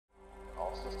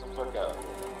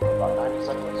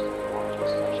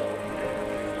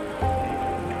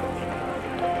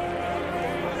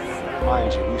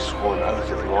Mind you, we swore an oath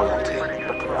of loyalty.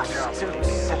 But there are still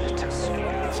senators.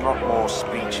 It's not more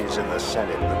speeches in the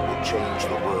Senate that will change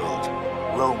the world.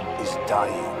 Rome is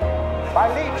dying. My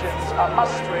legions are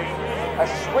mustering as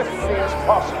swiftly as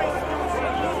possible.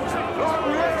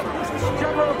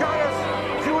 General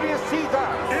Gaius, Julius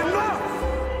Caesar, enough!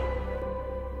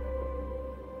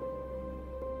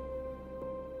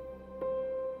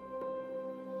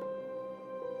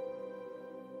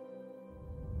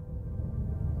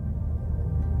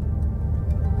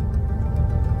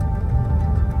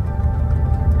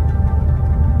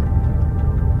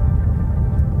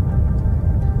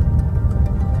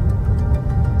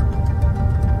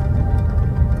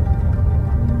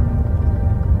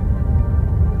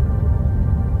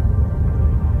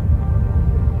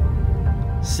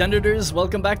 Senators,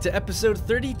 welcome back to episode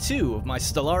 32 of my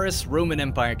Stellaris Roman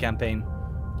Empire campaign.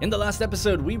 In the last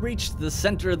episode, we reached the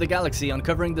center of the galaxy,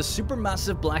 uncovering the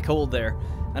supermassive black hole there,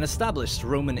 and established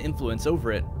Roman influence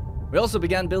over it. We also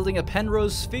began building a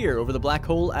Penrose sphere over the black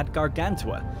hole at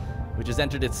Gargantua, which has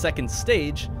entered its second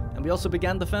stage, and we also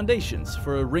began the foundations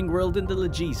for a ring world in the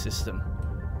Legii system.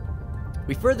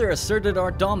 We further asserted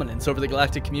our dominance over the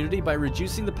galactic community by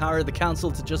reducing the power of the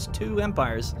Council to just 2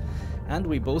 empires, and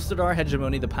we bolstered our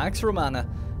hegemony, the Pax Romana,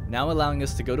 now allowing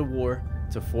us to go to war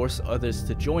to force others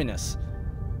to join us.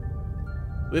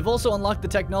 We've also unlocked the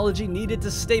technology needed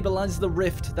to stabilize the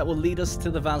rift that will lead us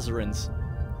to the Vazarins,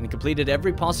 and completed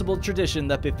every possible tradition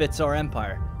that befits our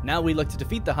empire. Now we look to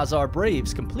defeat the Hazar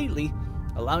Braves completely,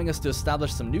 allowing us to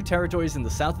establish some new territories in the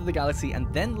south of the galaxy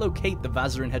and then locate the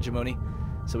Vazarin hegemony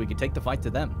so we can take the fight to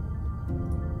them.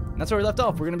 And that's where we left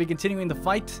off. We're going to be continuing the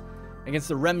fight against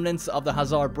the remnants of the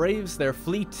Hazar Braves. Their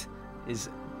fleet is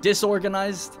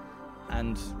disorganized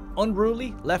and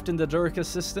unruly, left in the Durica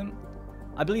system.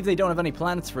 I believe they don't have any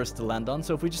planets for us to land on,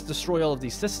 so if we just destroy all of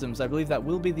these systems, I believe that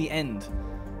will be the end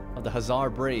of the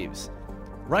Hazar Braves.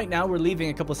 Right now, we're leaving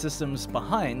a couple systems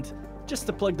behind, just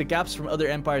to plug the gaps from other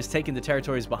empires taking the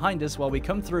territories behind us while we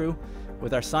come through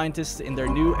with our scientists in their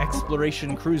new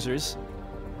exploration cruisers,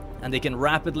 and they can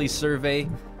rapidly survey,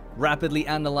 rapidly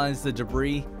analyze the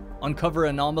debris, uncover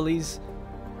anomalies,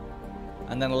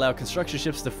 and then allow construction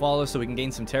ships to follow so we can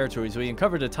gain some territories. We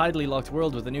uncovered a tidally locked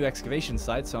world with a new excavation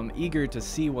site, so I'm eager to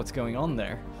see what's going on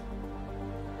there.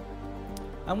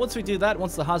 And once we do that,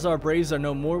 once the Hazar Braves are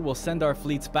no more, we'll send our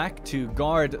fleets back to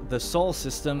guard the Sol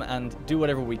system and do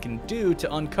whatever we can do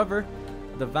to uncover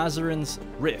the Vazarin's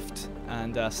rift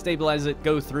and stabilize it,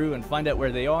 go through and find out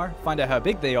where they are, find out how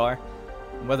big they are,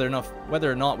 and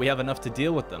whether or not we have enough to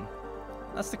deal with them.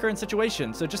 That's the current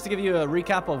situation. So just to give you a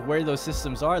recap of where those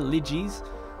systems are, Legis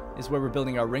is where we're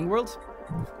building our ring world.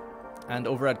 And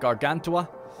over at Gargantua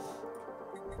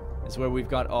is where we've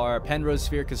got our Penrose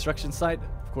sphere construction site.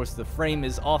 Of course, the frame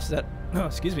is offset. Oh,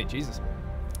 excuse me, Jesus.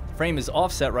 The frame is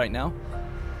offset right now.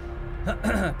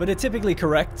 But it typically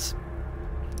corrects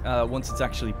once it's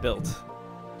actually built.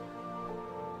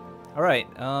 Alright,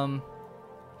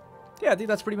 yeah, I think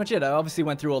that's pretty much it. I obviously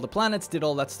went through all the planets, did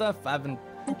all that stuff. I haven't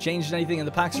changed anything in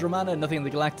the Pax Romana. Nothing in the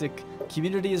galactic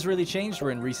community has really changed. We're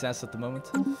in recess at the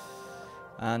moment.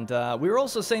 And we were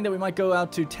also saying that we might go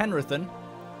out to Tenrithan,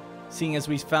 seeing as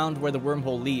we found where the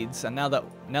wormhole leads. And now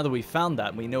that we've found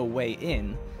that, we know a way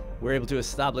in, we're able to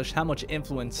establish how much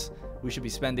influence we should be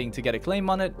spending to get a claim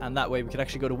on it, and that way we can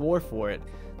actually go to war for it.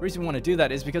 The reason we want to do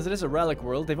that is because it is a relic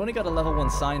world. They've only got a level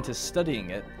 1 scientist studying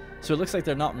it, so it looks like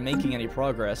they're not making any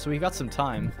progress, so we've got some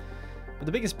time. But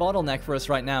the biggest bottleneck for us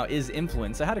right now is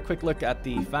influence. I had a quick look at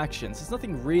the factions. There's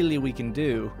nothing really we can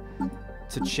do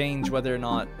to change whether or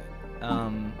not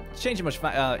change how much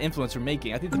influence we're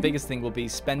making. I think the biggest thing will be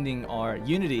spending our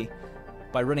unity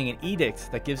by running an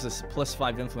edict that gives us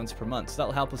 +5 influence per month. So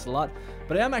that'll help us a lot.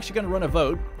 But I am actually going to run a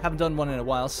vote. Haven't done one in a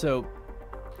while, so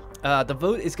the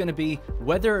vote is going to be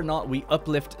whether or not we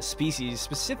uplift species,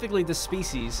 specifically the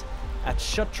species at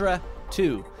Shutra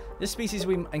 2. This species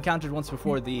we encountered once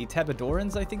before, the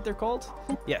Tebadorans, I think they're called?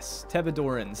 Yes,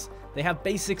 Tebadorans. They have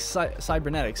basic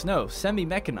cybernetics. No,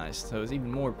 semi-mechanized, so it's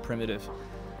even more primitive.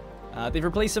 They've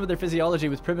replaced some of their physiology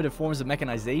with primitive forms of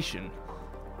mechanization.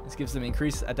 This gives them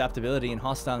increased adaptability in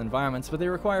hostile environments, but they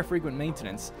require frequent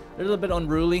maintenance. They're a little bit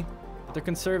unruly, but they're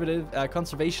conservative,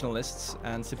 conservationalists,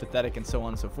 and sympathetic, and so on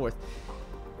and so forth.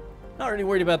 Not really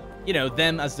worried about, you know,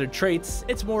 them as their traits.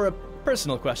 It's more a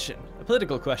personal question, a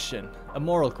political question, a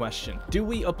moral question. Do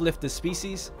we uplift the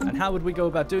species, and how would we go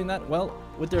about doing that? Well,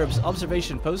 with their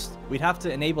observation post, we'd have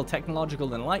to enable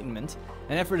technological enlightenment.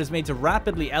 An effort is made to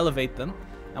rapidly elevate them,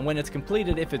 and when it's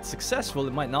completed, if it's successful,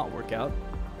 it might not work out.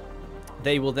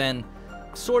 They will then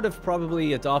sort of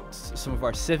probably adopt some of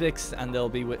our civics, and they'll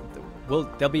be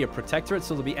a protectorate,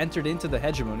 so they'll be entered into the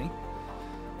hegemony.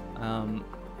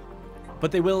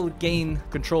 But they will gain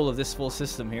control of this full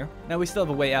system here. Now, we still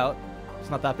have a way out. It's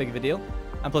not that big of a deal.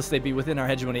 And plus, they'd be within our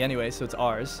hegemony anyway, so it's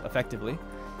ours, effectively.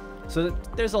 So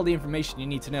there's all the information you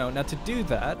need to know. Now, to do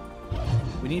that,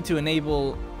 we need to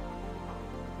enable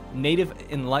native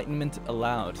enlightenment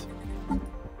allowed.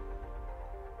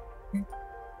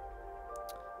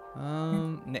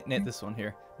 This one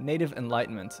here. Native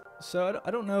enlightenment. So I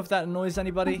don't know if that annoys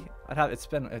anybody.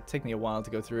 It'd take me a while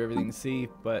to go through everything to see,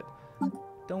 but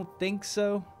don't think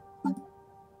so.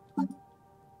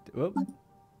 Whoop.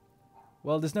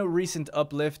 Well, there's no recent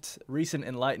uplift, recent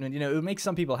enlightenment. You know, it would make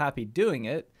some people happy doing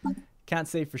it. Can't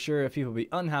say for sure if people would be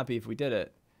unhappy if we did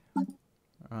it.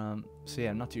 So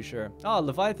yeah, I'm not too sure. Oh,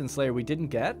 Leviathan Slayer we didn't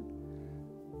get.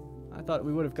 I thought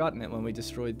we would have gotten it when we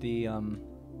destroyed the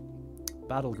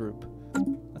battle group.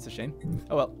 That's a shame.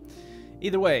 Oh well.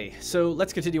 Either way, so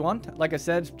let's continue on. Like I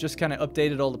said, just kind of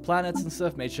updated all the planets and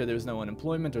stuff, made sure there was no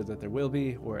unemployment, or that there will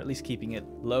be, or at least keeping it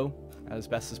low as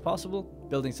best as possible.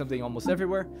 Building something almost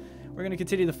everywhere. We're going to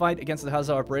continue the fight against the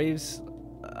Hazar Braves.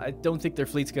 I don't think their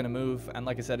fleet's going to move, and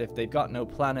like I said, if they've got no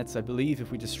planets, I believe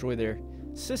if we destroy their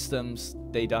systems,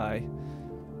 they die.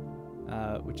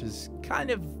 Which is kind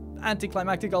of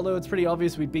anticlimactic, although it's pretty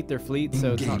obvious we beat their fleet,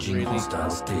 so it's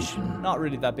not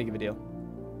really that big of a deal.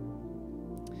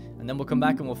 And then we'll come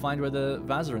back and we'll find where the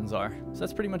Vazarans are. So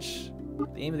that's pretty much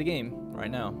the aim of the game right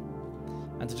now.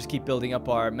 And to just keep building up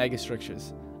our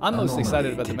megastructures. I'm most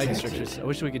excited about the megastructures. I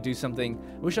wish we could do something.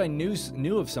 I wish I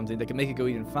knew of something that could make it go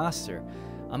even faster.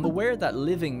 I'm aware that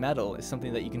living metal is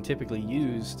something that you can typically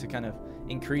use to kind of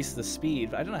increase the speed,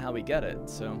 but I don't know how we get it,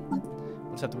 so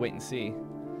we'll just have to wait and see.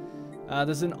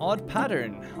 There's an odd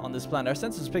pattern on this planet. Our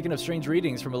sensors are picking up strange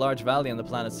readings from a large valley on the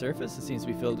planet's surface. It seems to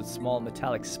be filled with small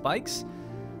metallic spikes.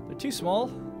 They're too small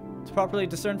to properly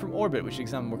discern from orbit. We should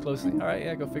examine more closely. Alright,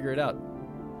 yeah, go figure it out.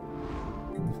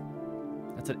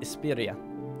 That's an Isperia.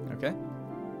 Okay.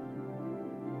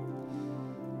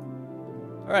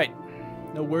 Alright.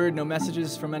 No word, no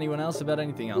messages from anyone else about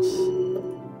anything else.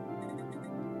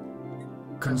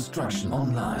 Construction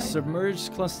online.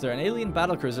 Submerged cluster. An alien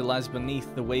battlecruiser lies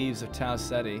beneath the waves of Tau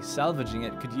Ceti. Salvaging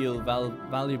it could yield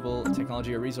valuable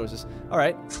technology or resources.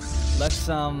 Alright. Let's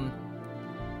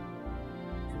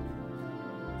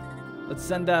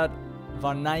send out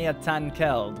Varnaya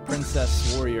Tankel, the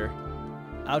princess warrior,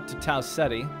 out to Tau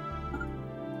Ceti.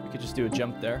 We could just do a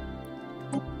jump there.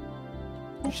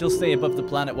 She'll stay above the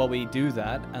planet while we do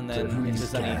that, and then if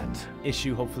there's any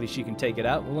issue, hopefully she can take it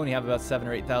out. We'll only have about 7,000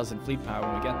 or 8,000 fleet power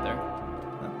when we get there.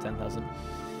 Oh, 10,000.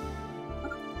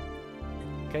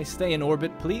 Okay, stay in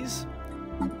orbit, please.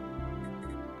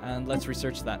 And let's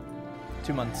research that.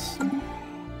 2 months.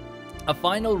 A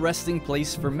final resting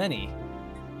place for many.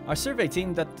 Our survey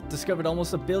team that discovered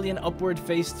almost 1 billion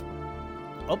upward-faced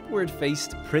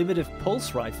primitive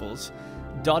pulse rifles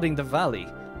dotting the valley,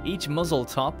 each muzzle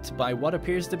topped by what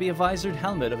appears to be a visored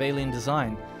helmet of alien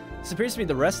design. This appears to be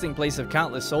the resting place of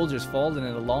countless soldiers fallen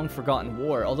in a long-forgotten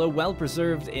war. Although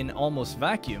well-preserved in almost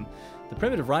vacuum, the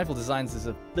primitive rifle designs is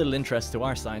of little interest to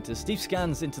our scientists. Deep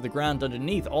scans into the ground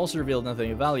underneath also revealed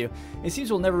nothing of value. It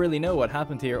seems we'll never really know what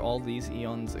happened here all these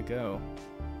eons ago.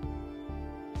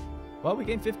 Well, we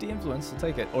gained 50 influence, I'll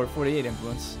take it. Or 48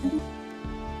 influence.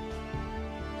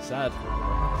 Sad.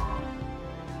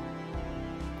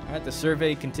 Alright, the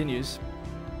survey continues.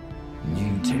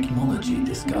 New technology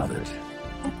discovered.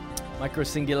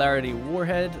 Microsingularity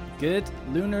warhead, good.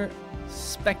 Lunar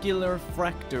specular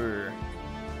fractor.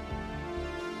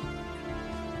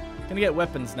 Gonna get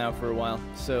weapons now for a while,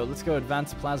 so let's go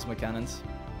advanced plasma cannons.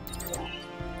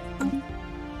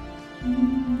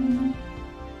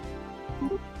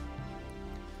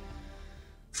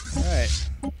 Alright,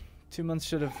 2 months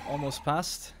should have almost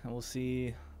passed, and we'll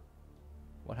see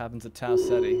what happens at Tau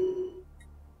Ceti.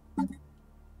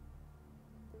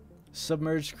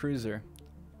 Submerged cruiser.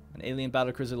 An alien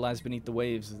battlecruiser lies beneath the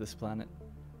waves of this planet.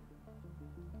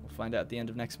 We'll find out at the end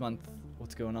of next month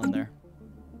what's going on there.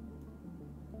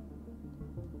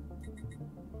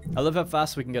 I love how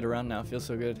fast we can get around now. It feels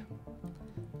so good.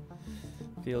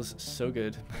 Feels so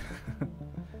good.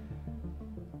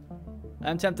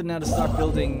 I'm tempted now to start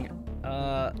building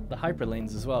the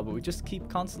hyperlanes as well, but we just keep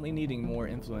constantly needing more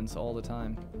influence all the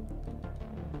time.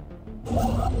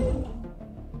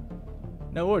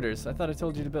 No orders. I thought I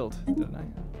told you to build, didn't I?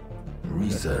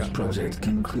 Research project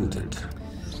concluded.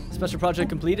 Special project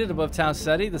completed above Tau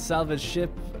Ceti. The salvage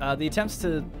ship. The attempts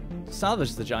to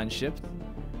salvage the giant ship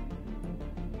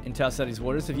in Tau Ceti's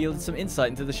waters have yielded some insight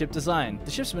into the ship design.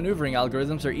 The ship's maneuvering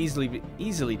algorithms are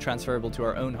easily transferable to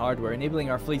our own hardware,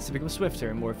 enabling our fleets to become swifter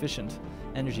and more efficient,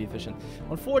 energy efficient.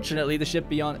 Unfortunately, the ship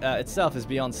beyond itself is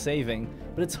beyond saving,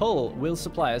 but its hull will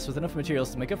supply us with enough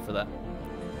materials to make up for that.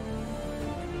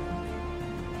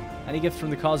 Any gift from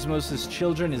the cosmos'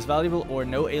 children is valuable, or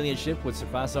no alien ship would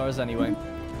surpass ours anyway.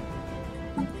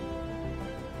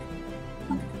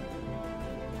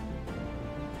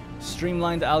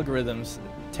 Streamlined algorithms.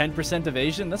 10%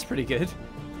 evasion? That's pretty good.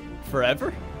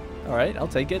 Forever? Alright, I'll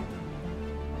take it.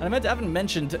 And I haven't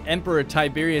mentioned Emperor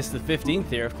Tiberius the 15th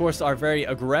here. Of course, our very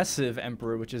aggressive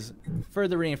emperor, which is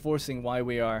further reinforcing why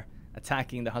we are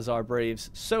attacking the Hazar Braves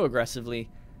so aggressively.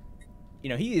 You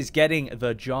know, he is getting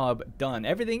the job done.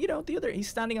 Everything, you know, he's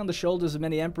standing on the shoulders of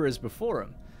many emperors before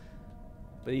him.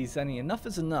 But he's saying enough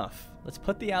is enough. Let's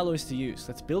put the alloys to use.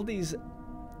 Let's build these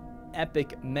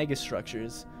epic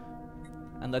megastructures.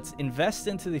 And let's invest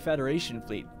into the Federation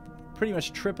fleet, pretty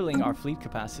much tripling our fleet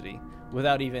capacity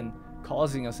without even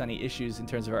causing us any issues in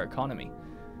terms of our economy.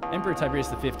 Emperor Tiberius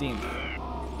the 15th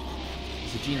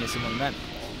is a genius among men.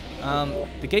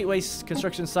 The gateway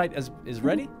construction site is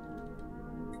ready.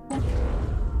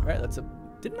 Alright, that's a...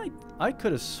 Didn't I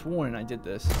could have sworn I did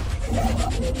this.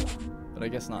 But I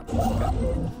guess not.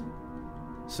 Okay.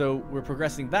 So we're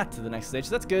progressing that to the next stage.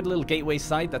 So that's good. Little gateway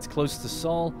site that's close to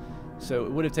Sol. So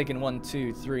it would have taken 1,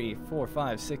 2, 3, 4,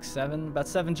 5, 6, 7, about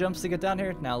 7 jumps to get down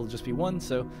here. Now it'll just be 1,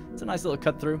 so it's a nice little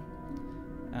cut through.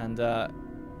 And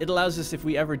it allows us, if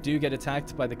we ever do get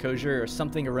attacked by the Kosher or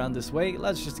something around this way, it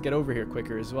allows us just to get over here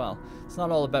quicker as well. It's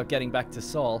not all about getting back to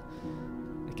Sol.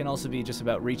 It can also be just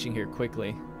about reaching here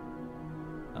quickly.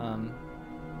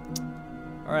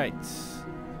 Alright.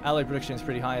 Alloy production is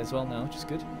pretty high as well now, which is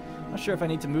good. Not sure if I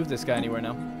need to move this guy anywhere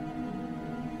now.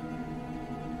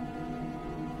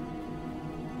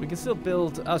 We can still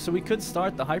build... Oh, so we could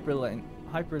start the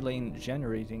hyperlane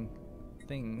generating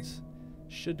things,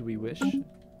 should we wish.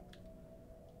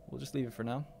 We'll just leave it for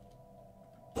now.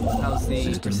 How's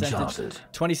the percentage?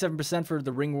 27% for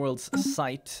the Ringworld's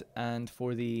site, and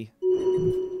for the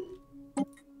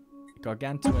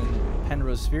Gargantuan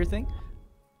Penrose Sphere thing,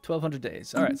 1,200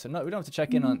 days. Alright, so no, we don't have to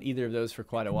check in on either of those for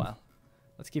quite a while.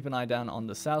 Let's keep an eye down on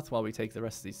the south while we take the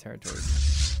rest of these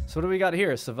territories. So what do we got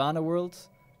here? Savannah World?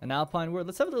 An Alpine World?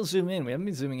 Let's have a little zoom in. We haven't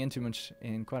been zooming in too much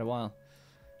in quite a while.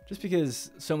 Just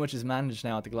because so much is managed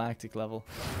now at the galactic level.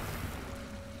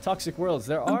 Toxic worlds.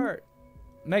 There are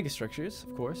megastructures,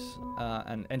 of course,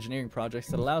 and engineering projects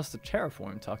that allow us to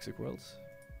terraform toxic worlds.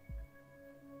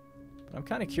 But I'm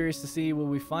kind of curious to see, will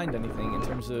we find anything in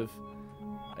terms of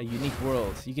a unique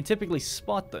world? You can typically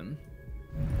spot them.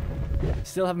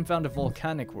 Still haven't found a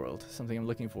volcanic world, something I'm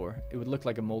looking for. It would look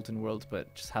like a molten world,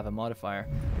 but just have a modifier.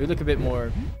 It would look a bit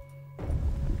more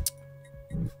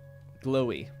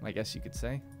glowy, I guess you could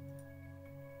say.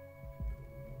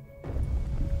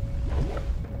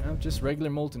 No, just regular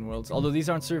molten worlds. Although these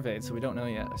aren't surveyed, so we don't know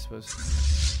yet, I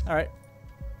suppose. Alright.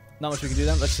 Not much we can do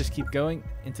then. Let's just keep going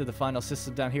into the final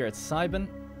system down here at Cybin,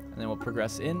 and then we'll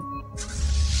progress in.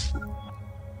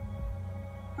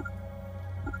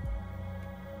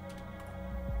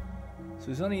 So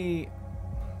there's only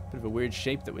a bit of a weird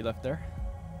shape that we left there.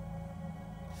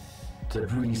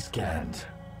 Debris scanned.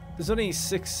 There's only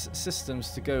 6 systems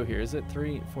to go here, is it?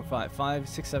 3, 4, 5, 5,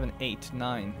 6, 7, 8,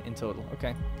 9 in total.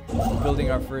 Okay. We're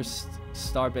building our first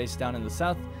starbase down in the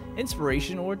south.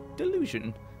 Inspiration or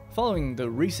delusion? Following the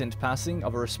recent passing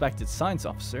of a respected science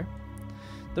officer,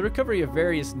 the recovery of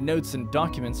various notes and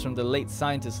documents from the late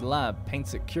scientist's lab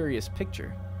paints a curious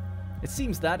picture. It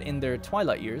seems that in their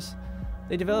twilight years,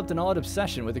 they developed an odd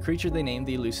obsession with a creature they named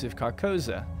the elusive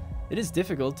Carcosa. It is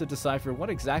difficult to decipher what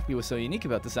exactly was so unique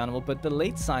about this animal, but the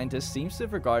late scientist seems to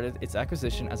have regarded its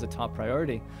acquisition as a top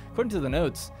priority. According to the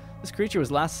notes, this creature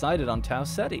was last sighted on Tau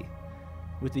Ceti.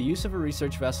 With the use of a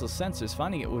research vessel's sensors,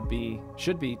 finding it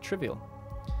should be trivial.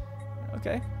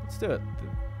 Okay, let's do it.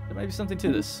 There might be something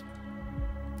to this.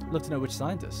 I'd love to know which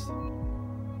scientist.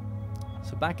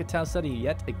 So back at Tau Ceti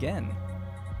yet again.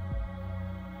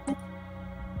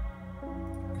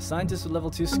 A scientist with level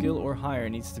 2 skill or higher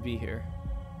needs to be here.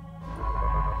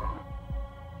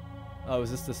 Oh,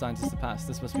 is this the scientist that passed?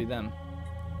 This must be them.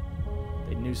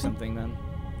 They knew something then.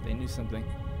 They knew something.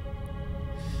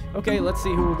 Okay, let's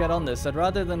see who will get on this. I'd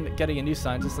rather than getting a new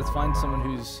scientist, let's find someone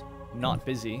who's not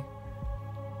busy.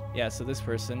 Yeah, so this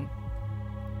person.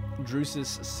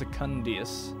 Drusus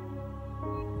Secundius.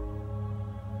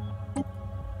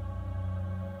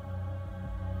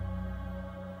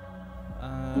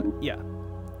 Yeah.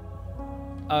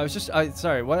 I was just,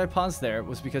 sorry, why I paused there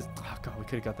was because, oh god, we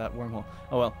could have got that wormhole.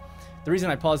 Oh well. The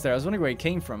reason I paused there, I was wondering where he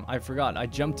came from. I forgot. I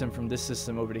jumped him from this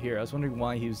system over to here. I was wondering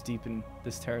why he was deep in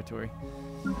this territory.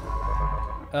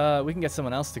 We can get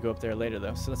someone else to go up there later,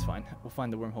 though, so that's fine. We'll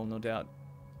find the wormhole, no doubt.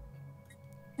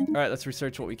 Alright, let's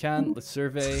research what we can. Let's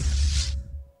survey.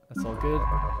 That's all good.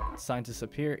 Scientist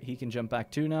up here. He can jump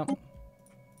back too now.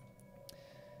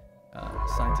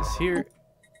 Scientist here.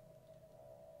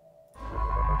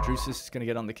 Drusus is going to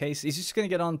get on the case. He's just going to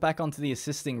get on back onto the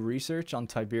assisting research on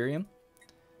Tiberium.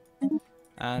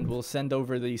 And we'll send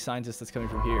over the scientist that's coming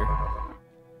from here.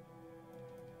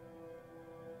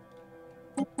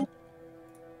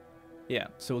 Yeah,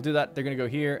 so we'll do that. They're going to go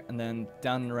here and then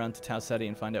down and around to Tau Ceti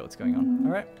and find out what's going on.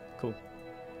 Alright, cool.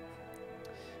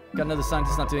 Got another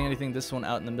scientist not doing anything. This one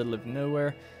out in the middle of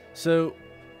nowhere. So,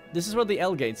 this is where the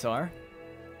L gates are.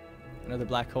 Another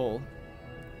black hole.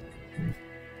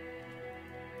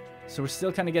 So we're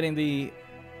still kind of getting the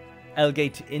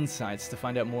L-Gate insights to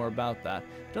find out more about that.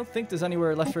 I don't think there's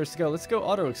anywhere left for us to go. Let's go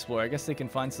auto-explore. I guess they can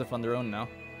find stuff on their own now.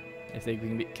 If they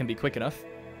can be quick enough.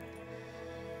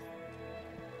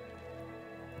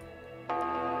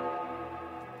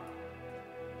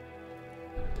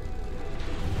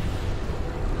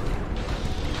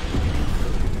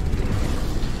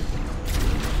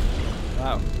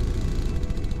 Wow.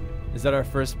 Is that our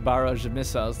first barrage of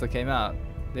missiles that came out?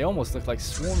 They almost look like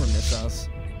swarmer missiles.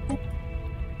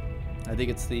 I think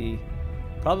it's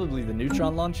probably the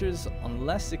neutron launchers,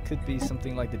 unless it could be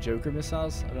something like the Joker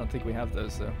missiles. I don't think we have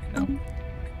those though. No.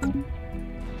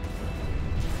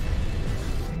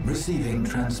 Receiving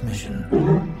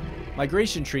transmission.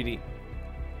 Migration treaty.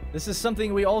 This is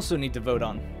something we also need to vote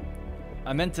on.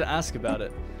 I meant to ask about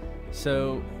it.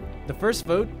 So, the first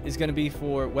vote is going to be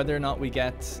for whether or not we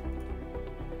get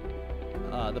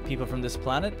the people from this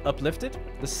planet uplifted.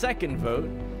 The second vote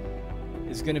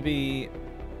is going to be,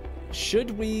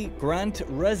 should we grant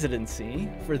residency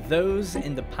for those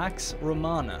in the Pax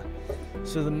Romana?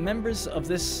 So the members of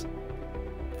this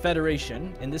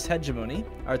federation, in this hegemony,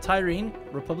 are Tyrene,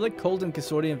 Republic, Colden,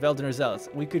 Casordi, and Veldener Zealots.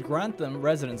 We could grant them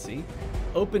residency,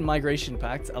 open migration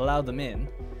pacts, allow them in.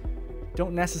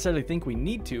 Don't necessarily think we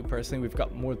need to, personally. We've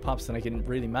got more pops than I can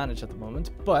really manage at the moment,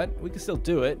 but we can still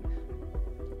do it.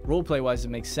 Roleplay-wise, it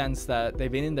makes sense that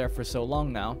they've been in there for so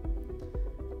long now.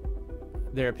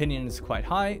 Their opinion is quite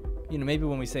high. You know, maybe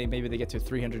when we say maybe they get to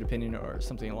 300 opinion or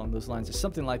something along those lines or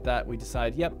something like that, we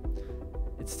decide, yep,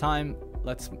 it's time.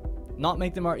 Let's not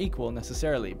make them our equal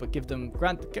necessarily, but give them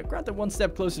grant them one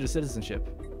step closer to citizenship.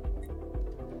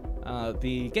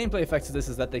 The gameplay effects of this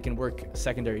is that they can work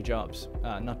secondary jobs,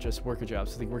 not just worker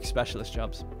jobs. So they can work specialist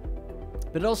jobs.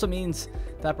 But it also means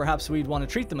that perhaps we'd want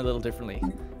to treat them a little differently.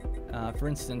 For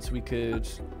instance, we could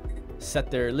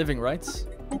set their living rights.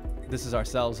 This is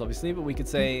ourselves, obviously, but we could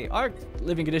say our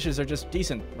living conditions are just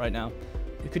decent right now.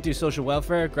 We could do social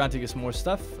welfare, granting us more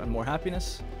stuff and more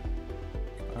happiness.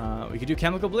 We could do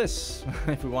chemical bliss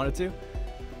if we wanted to.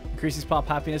 Increases pop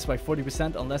happiness by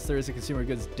 40% unless there is a consumer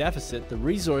goods deficit. The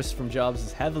resource from jobs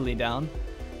is heavily down,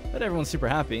 but everyone's super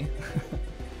happy.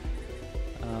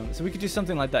 So we could do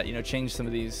something like that, you know, change some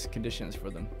of these conditions for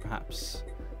them, perhaps.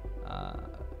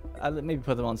 Maybe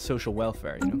put them on social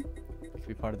welfare, you know. It could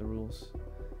be part of the rules.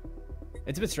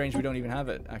 It's a bit strange we don't even have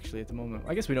it, actually, at the moment.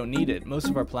 I guess we don't need it. Most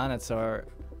of our planets are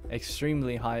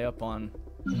extremely high up on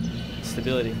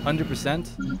stability.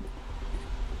 100%.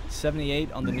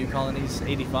 78 on the new colonies.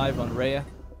 85 on Rhea.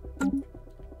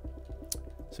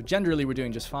 So generally we're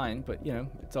doing just fine, but, you know,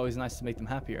 it's always nice to make them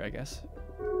happier, I guess.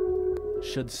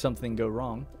 Should something go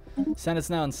wrong. Senate's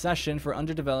now in session for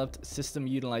underdeveloped system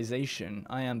utilization.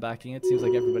 I am backing it. Seems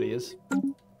like everybody is.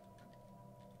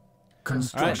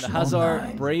 Alright, the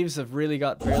Hazar Braves have really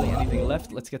got barely anything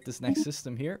left. Let's get this next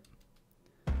system here.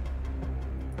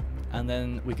 And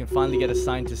then we can finally get a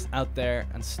scientist out there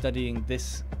and studying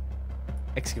this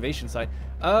excavation site.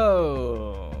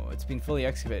 Oh, it's been fully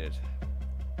excavated.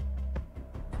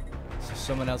 So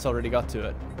someone else already got to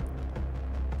it.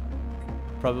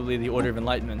 Probably the Order of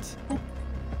Enlightenment.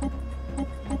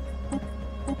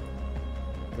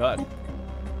 God.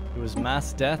 It was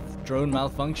mass death, drone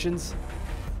malfunctions.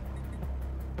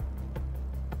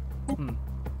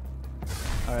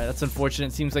 Alright, that's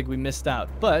unfortunate. Seems like we missed out.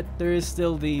 But there is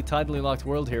still the tidally locked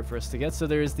world here for us to get. So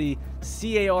there is the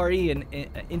CARE, an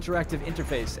interactive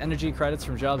interface. Energy credits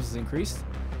from jobs is increased.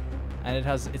 And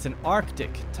it's an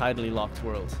Arctic tidally locked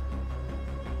world.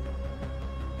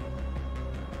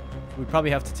 We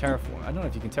probably have to terraform. I don't know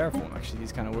if you can terraform, actually,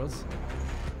 these kind of worlds.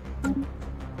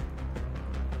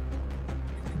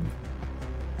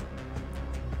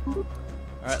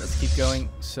 Alright, let's keep going.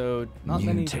 So, not New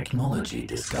many technology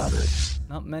discovered.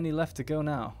 Not many left to go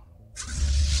now.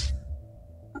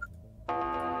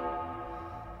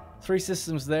 3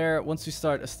 systems there. Once we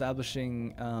start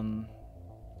establishing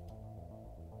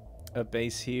a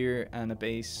base here and a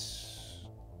base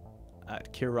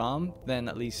at Kiram, then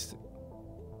at least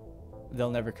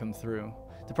they'll never come through.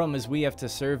 The problem is we have to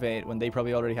survey it when they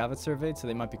probably already have it surveyed, so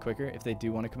they might be quicker if they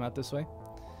do want to come out this way.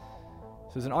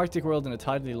 So there's an Arctic world and a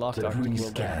tidally locked Arctic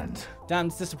world. Damn,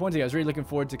 it's disappointing. I was really looking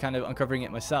forward to kind of uncovering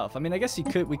it myself. I mean, I guess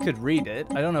we could read it.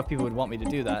 I don't know if people would want me to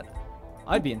do that.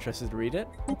 I'd be interested to read it,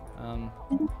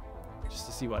 just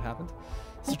to see what happened.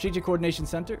 Strategic Coordination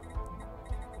Center.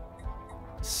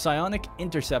 Psionic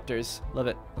Interceptors. Love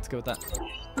it. Let's go with that.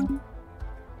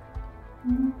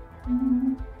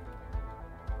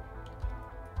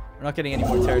 We're not getting any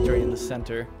more territory in the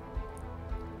center.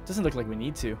 Doesn't look like we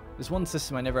need to. There's one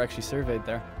system I never actually surveyed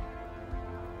there.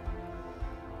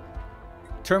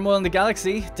 Turmoil in the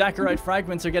galaxy. Dakarite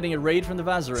fragments are getting a raid from the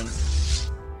Vazarin.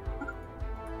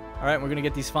 Alright, we're gonna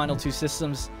get these final 2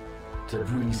 systems.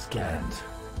 Debris scanned.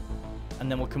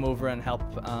 And then we'll come over and help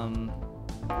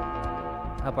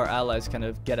help our allies kind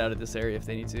of get out of this area if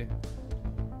they need to.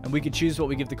 And we could choose what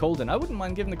we give the Colden. I wouldn't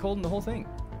mind giving the Colden the whole thing,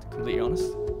 to be completely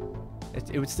honest.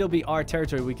 It would still be our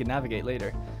territory we could navigate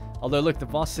later. Although, look, the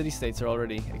Voss city-states are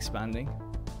already expanding,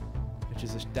 which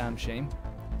is a damn shame.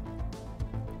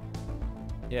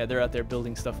 Yeah, they're out there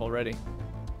building stuff already.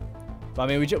 But I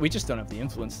mean, we just don't have the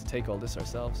influence to take all this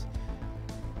ourselves.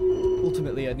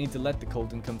 Ultimately, I'd need to let the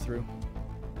Colden come through.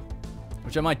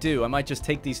 Which I might do. I might just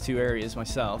take these 2 areas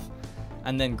myself,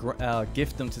 and then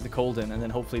gift them to the Colden, and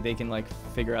then hopefully they can, like,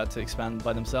 figure out to expand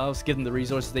by themselves, give them the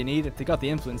resources they need. If they got the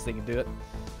influence, they can do it.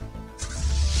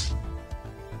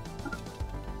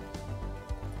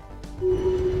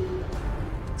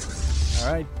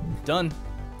 Alright, done.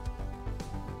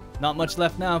 Not much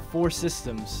left now. 4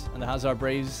 systems. And the Hazar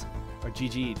Braves are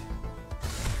GG'd.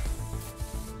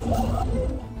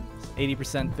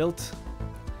 80% built.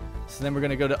 So then we're going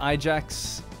to go to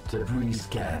Ijax. Debris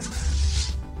scanned.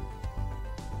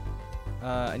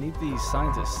 I need the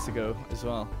scientists to go as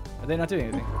well. Are they not doing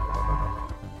anything?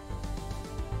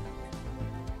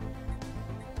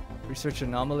 Research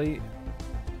anomaly.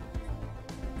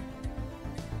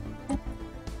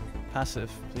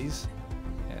 Passive, please.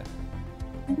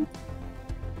 Yeah.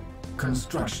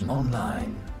 Construction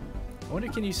online. I wonder,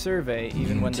 can you survey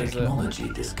even New when there's a... technology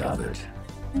discovered.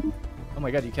 Oh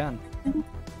my god, you can.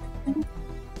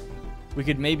 We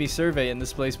could maybe survey in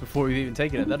this place before we've even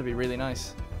taken it. That'd be really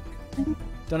nice.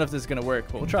 Don't know if this is going to work,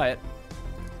 but we'll try it.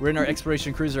 We're in our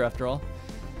exploration cruiser after all.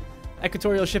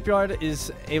 Equatorial Shipyard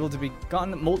is able to be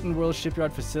gotten. Molten World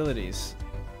Shipyard facilities.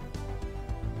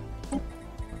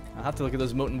 I'll have to look at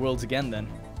those Molten Worlds again then.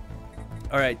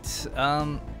 Alright,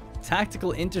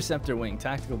 Tactical Interceptor Wing,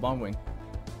 Tactical Bomb Wing.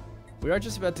 We are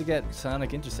just about to get Psionic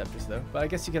Interceptors though, but I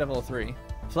guess you could have all 3.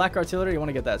 Flak Artillery, you want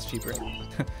to get that, it's cheaper.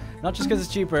 Not just because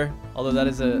it's cheaper, although that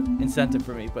is an incentive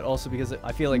for me, but also because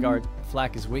I feel like our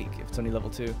flak is weak if it's only level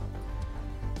 2.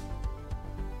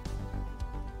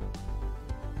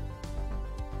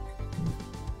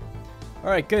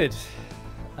 Alright, good.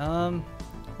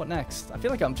 What next? I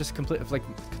feel like I'm just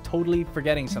totally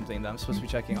forgetting something that I'm supposed to be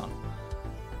checking on.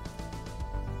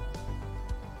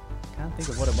 Can't think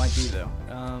of what it might be though.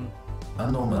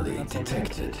 Anomaly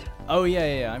detected. Oh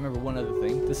yeah, I remember one other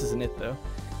thing. This isn't it though.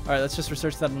 Alright, let's just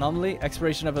research that anomaly.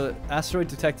 Exploration of an asteroid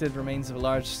detected remains of a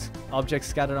large object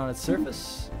scattered on its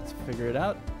surface. Let's figure it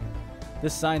out.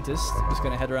 This scientist is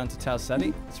going to head around to Tau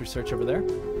Ceti. Let's research over there.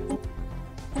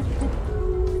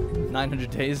 900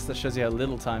 days, that shows you how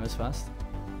little time has passed.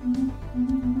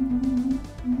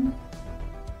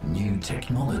 New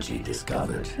technology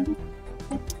discovered.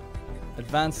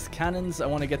 Advanced cannons, I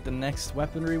want to get the next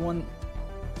weaponry one.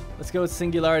 Let's go with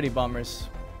Singularity Bombers.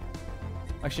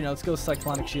 Actually, no, let's go with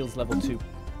Cyclonic Shields level 2.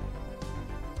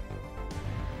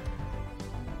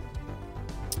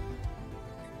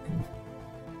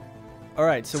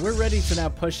 Alright, so we're ready to now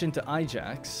push into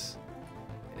Ijax.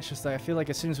 It's just that I feel like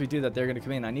as soon as we do that, they're going to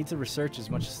come in. I need to research as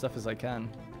much stuff as I can.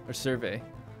 Or survey.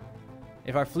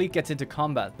 If our fleet gets into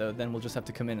combat, though, then we'll just have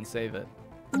to come in and save it.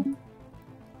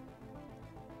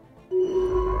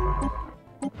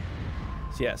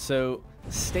 So yeah, so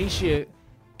Statia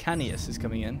Canius is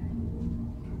coming in.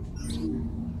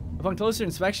 Upon closer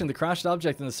inspection, the crashed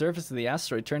object on the surface of the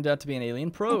asteroid turned out to be an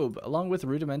alien probe, along with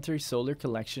rudimentary solar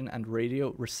collection and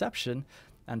radio reception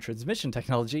and transmission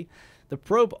technology. The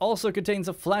probe also contains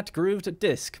a flat grooved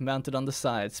disc mounted on the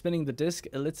side. Spinning the disc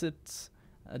elicits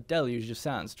a deluge of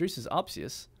sounds. Drusus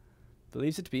Opsius.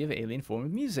 believes it to be of alien form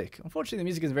of music. Unfortunately, the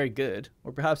music isn't very good,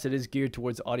 or perhaps it is geared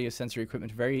towards audio sensory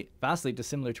equipment very vastly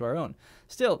dissimilar to our own.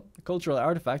 Still, a cultural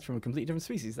artifact from a completely different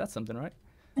species. That's something, right?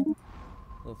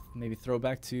 We'll maybe throw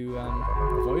back to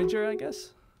Voyager, I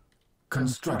guess?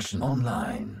 Construction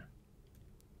online.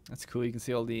 That's cool. You can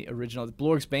see all the original...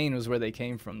 Blorg's Bane was where they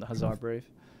came from, the Hazar Brave.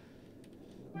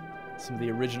 Some of the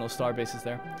original star bases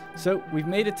there. So, we've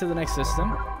made it to the next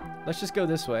system. Let's just go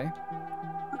this way.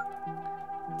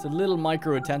 It's a little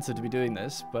micro-intensive to be doing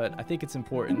this, but I think it's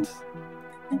important.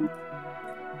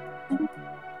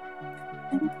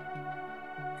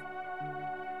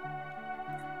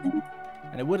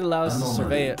 And it would allow us to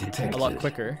survey it a lot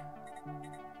quicker.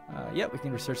 Yeah, we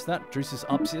can research that. Drusus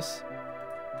Opsius.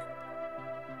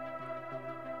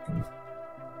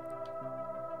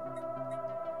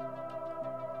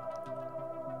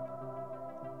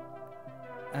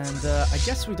 And I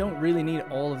guess we don't really need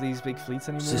all of these big fleets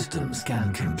anymore. System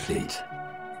scan complete.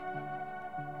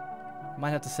 Might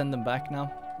have to send them back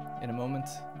now, in a moment,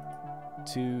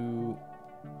 to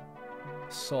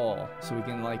Saul, so we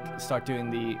can like start doing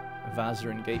the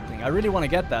Vazarin Gate thing. I really want to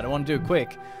get that. I want to do it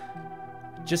quick.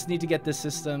 Just need to get this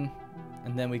system,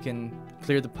 and then we can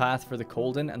clear the path for the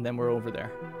Colden, and then we're over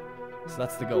there. So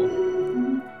that's the goal.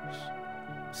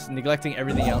 Just neglecting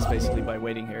everything else basically by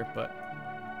waiting here, but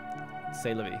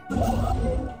c'est la vie.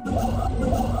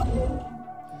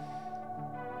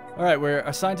 Alright,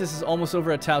 our scientist is almost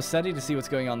over at Tau Ceti to see what's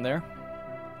going on there.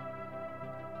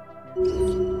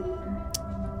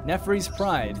 Nefri's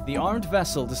Pride, the armed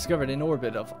vessel discovered in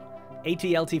orbit of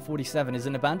ATLT-47 is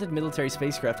an abandoned military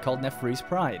spacecraft called Nefri's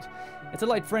Pride. Its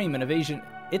light frame and evasion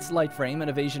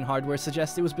hardware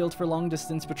suggests it was built for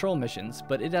long-distance patrol missions,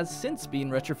 but it has since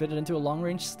been retrofitted into a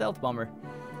long-range stealth bomber.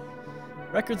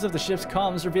 Records of the ship's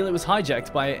comms reveal it was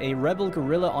hijacked by a rebel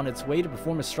guerrilla on its way to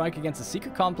perform a strike against a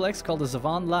secret complex called the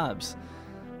Zavan Labs,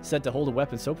 said to hold a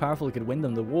weapon so powerful it could win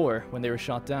them the war when they were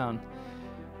shot down.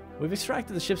 We've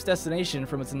extracted the ship's destination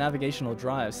from its navigational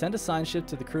drive. Send a science ship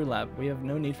to the crew lab. We have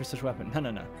no need for such a weapon.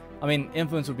 No. I mean,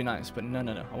 influence would be nice, but no.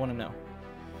 I want to know.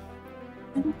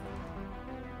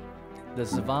 The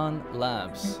Zavan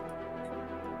Labs.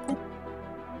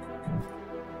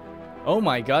 Oh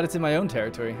my god, it's in my own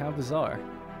territory. How bizarre.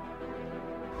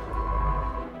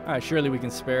 Alright, surely we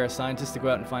can spare a scientist to go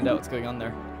out and find out what's going on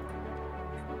there.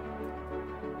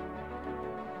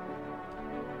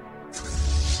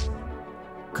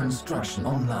 Construction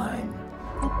online.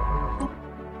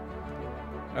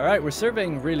 Alright, we're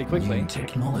surveying really quickly. New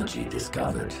technology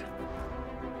discovered.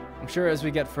 I'm sure as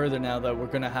we get further now that we're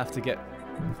going to have to get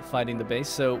fighting the base,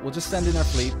 so we'll just send in our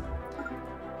fleet.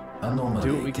 Anomaly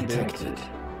do what we can detected. do.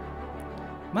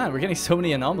 Man, we're getting so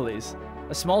many anomalies.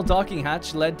 A small docking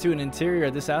hatch led to an interior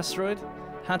of this asteroid.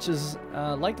 Hatch is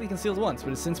likely concealed once, but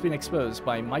has since been exposed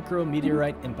by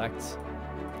micro-meteorite impacts.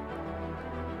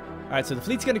 Alright, so the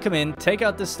fleet's going to come in, take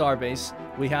out this starbase.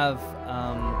 We have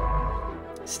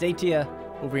Statia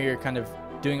over here kind of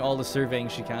doing all the surveying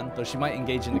she can, though she might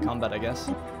engage in the combat, I guess.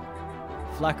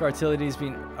 Flak artillery's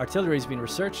been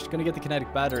researched. Going to get the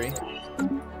kinetic battery.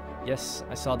 Yes,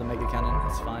 I saw the mega cannon.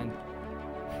 It's fine.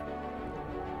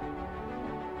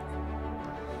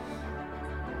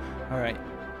 Alright.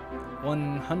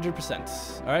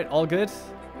 100%. Alright, all good.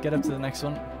 Get up to the next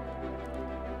one.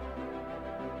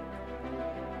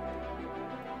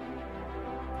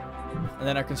 And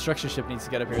then our construction ship needs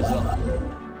to get up here as well.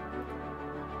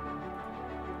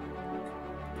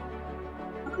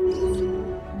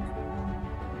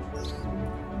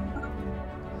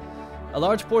 A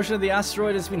large portion of the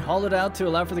asteroid has been hollowed out to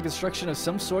allow for the construction of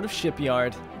some sort of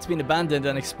shipyard. It's been abandoned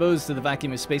and exposed to the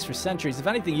vacuum of space for centuries. If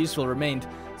anything useful remained,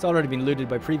 it's already been looted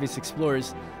by previous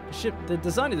explorers. The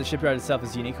design of the shipyard itself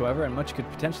is unique, however, and much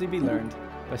could potentially be learned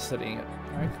by studying it.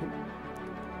 Alright, cool.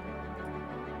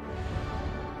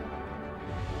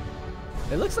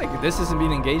 It looks like this isn't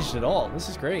being engaged at all. This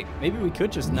is great. Maybe we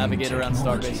could just navigate around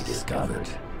Starbase. Discovered.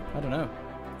 I don't know.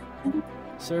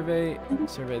 Survey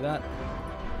that.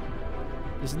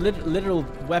 There's literal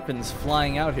weapons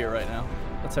flying out here right now.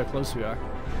 That's how close we are.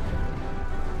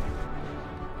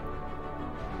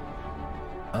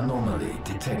 Anomaly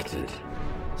detected.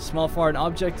 Small foreign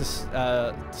object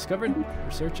discovered.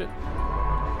 Research it.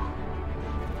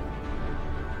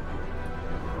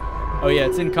 Oh yeah,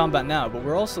 it's in combat now, but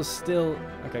we're also still...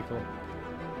 Okay, cool.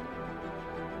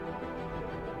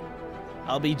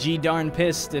 I'll be darn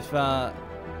pissed if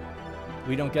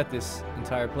we don't get this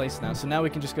entire place now. So now we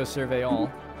can just go survey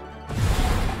all.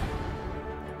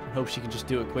 I hope she can just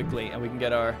do it quickly, and we can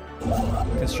get our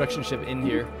construction ship in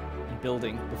here and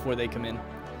building before they come in.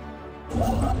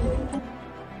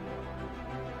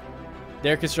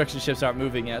 Their construction ships aren't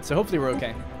moving yet, so hopefully we're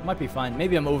okay. Might be fine.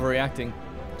 Maybe I'm overreacting.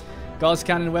 Gauss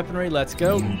cannon weaponry, let's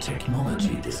go. New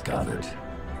technology discovered.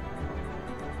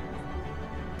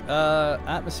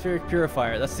 Atmospheric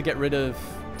purifier. That's to get rid of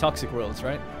toxic worlds,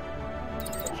 right?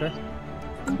 Sure.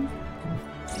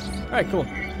 Alright, cool.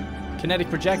 Kinetic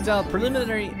projectile.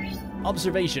 Preliminary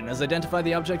observation has identified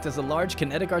the object as a large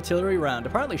kinetic artillery round,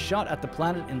 apparently shot at the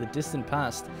planet in the distant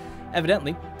past.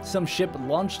 Evidently, some ship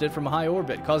launched it from a high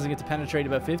orbit, causing it to penetrate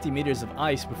about 50 meters of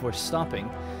ice before stopping.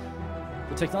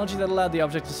 The technology that allowed the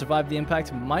object to survive the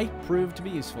impact might prove to be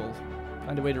useful.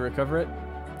 Find a way to recover it.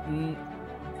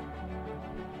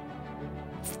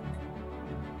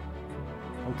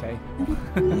 Okay.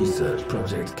 Research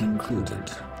project concluded.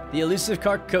 The elusive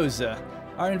Carcosa.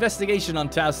 Our investigation on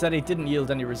Tau Ceti didn't yield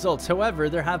any results. However,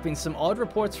 there have been some odd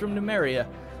reports from Numeria.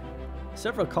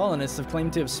 Several colonists have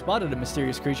claimed to have spotted a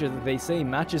mysterious creature that they say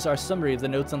matches our summary of the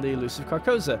notes on the elusive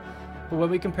Carcosa. But when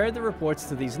we compared the reports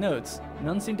to these notes,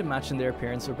 none seem to match in their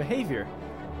appearance or behavior.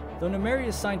 Though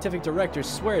Numeria's scientific director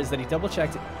swears that he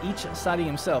double-checked each sighting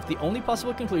himself, the only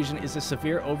possible conclusion is a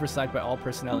severe oversight by all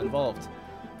personnel involved.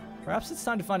 Perhaps it's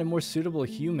time to find a more suitable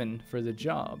human for the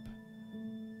job.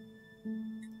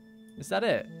 Is that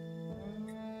it?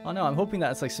 Oh no, I'm hoping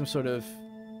that it's like some sort of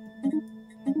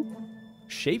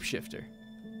shapeshifter.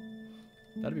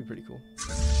 That'd be pretty cool.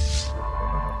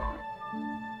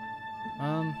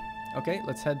 Okay,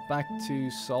 let's head back to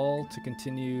Sol to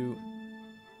continue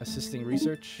assisting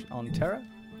research on Terra.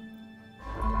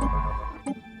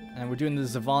 And we're doing the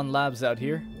Zavon labs out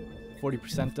here.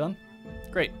 40% done.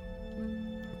 Great.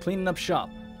 We're cleaning up shop.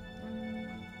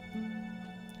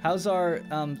 How's our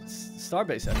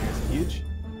starbase out here? Is it huge?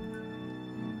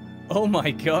 Oh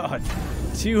my god.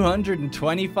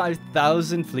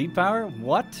 225,000 fleet power?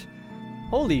 What?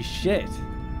 Holy shit.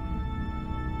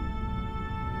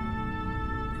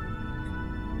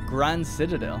 Grand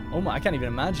Citadel. Oh my, I can't even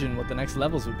imagine what the next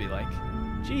levels would be like.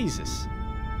 Jesus.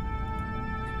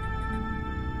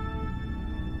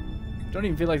 Don't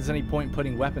even feel like there's any point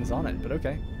putting weapons on it, but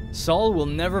okay. Sol will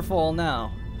never fall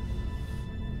now.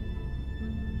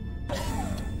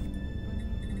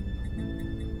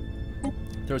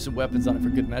 Throw some weapons on it for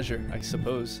good measure, I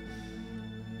suppose.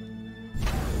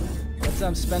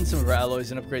 Let's spend some of our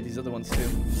alloys and upgrade these other ones too.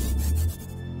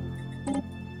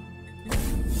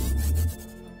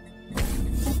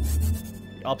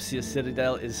 The Opsia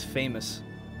Citadel is famous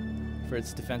for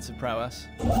its defensive prowess.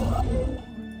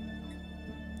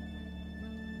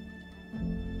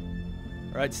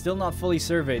 Alright, still not fully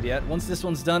surveyed yet. Once this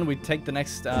one's done, we take the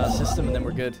next system and then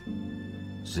we're good.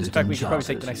 In fact, we should probably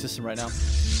take the next system right now.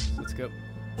 Let's go.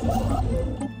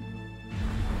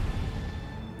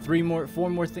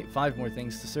 5 more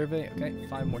things to survey. Okay,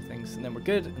 5 more things, and then we're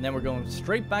good. And then we're going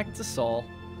straight back to Sol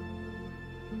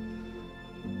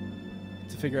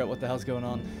to figure out what the hell's going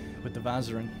on with the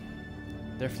Vazarin.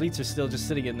 Their fleets are still just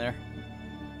sitting in there.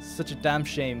 Such a damn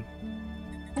shame.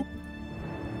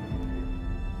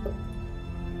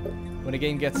 When a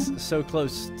game gets so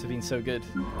close to being so good,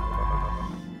 and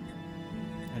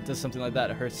it does something like that,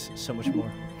 it hurts so much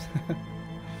more.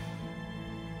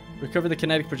 Recover the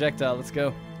kinetic projectile, let's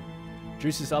go.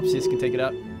 Drusus Opsius can take it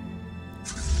out.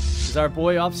 Is our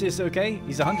boy Opsius okay?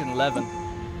 He's 111.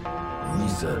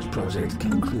 Research project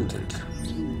concluded.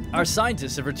 Our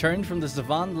scientists have returned from the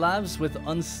Zavon labs with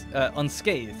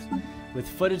unscathed, with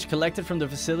footage collected from the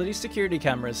facility's security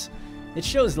cameras. It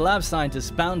shows lab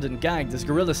scientists bound and gagged as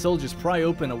guerrilla soldiers pry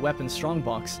open a weapons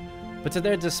strongbox. But to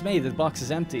their dismay, the box is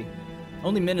empty.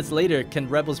 Only minutes later can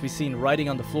rebels be seen writhing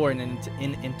on the floor in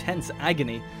intense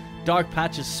agony. Dark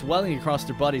patches swelling across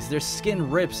their bodies, their skin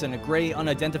rips and a grey,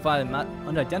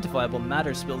 unidentifiable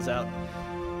matter spills out.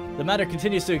 The matter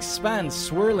continues to expand,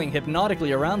 swirling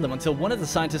hypnotically around them until one of the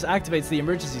scientists activates the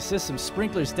emergency system.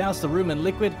 Sprinklers douse the room in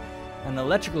liquid, and an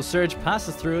electrical surge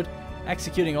passes through it,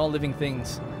 executing all living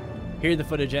things. Here the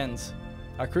footage ends.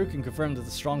 Our crew can confirm that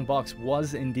the strong box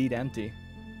was indeed empty.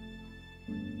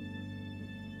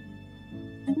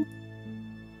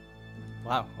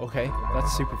 Wow, okay,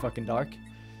 that's super fucking dark.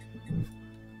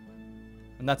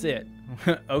 And that's it.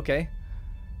 Okay.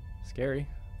 Scary.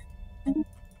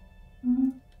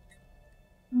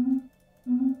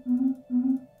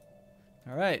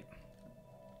 Alright.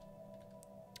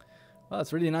 Well,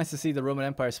 it's really nice to see the Roman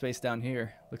Empire space down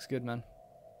here. Looks good, man.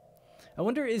 I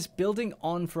wonder, is building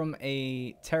on from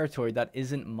a territory that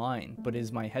isn't mine, but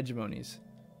is my hegemony's,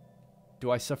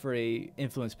 do I suffer a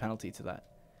influence penalty to that?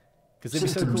 Because it'd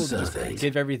be so cool to just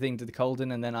give everything to the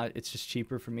Colden and then it's just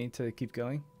cheaper for me to keep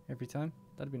going every time.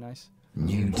 That'd be nice.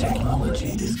 New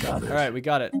technology discovered. Alright, we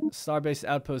got it. Starbase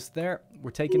outpost there.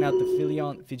 We're taking out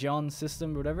the Fijian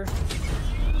system or whatever.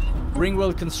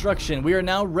 Ringworld construction. We are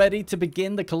now ready to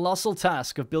begin the colossal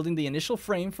task of building the initial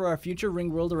frame for our future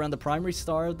ringworld around the primary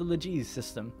star of the Legis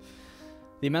system.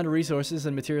 The amount of resources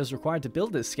and materials required to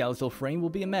build this skeletal frame will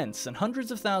be immense, and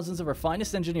hundreds of thousands of our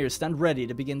finest engineers stand ready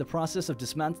to begin the process of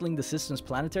dismantling the system's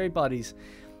planetary bodies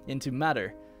into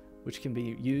matter, which can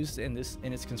be used in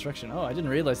its construction. Oh, I didn't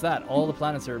realize that. All the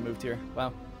planets are removed here.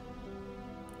 Wow.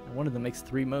 And one of them makes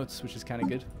 3 motes, which is kind of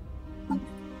good.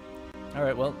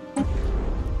 Alright, well,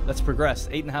 let's progress.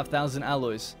 8,500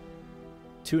 alloys.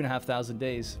 2,500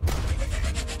 days.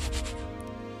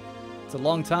 It's a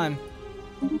long time.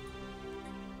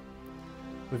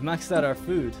 We've maxed out our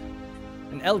food.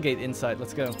 An L-gate insight,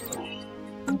 let's go.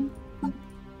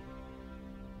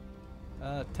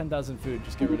 10,000 food,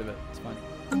 just get rid of it, it's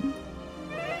fine.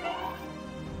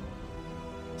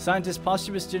 Scientist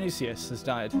Posthumus Dionysius has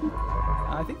died.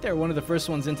 I think they're one of the first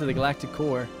ones into the galactic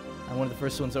core, and one of the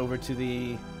first ones over to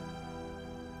the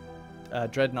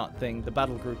Dreadnought thing, the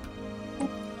battle group.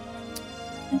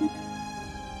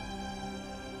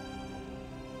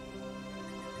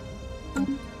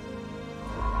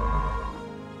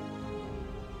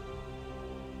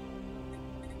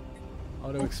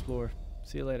 Auto explore.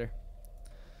 See you later.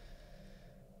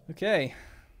 Okay.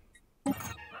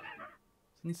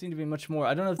 Doesn't seem to be much more.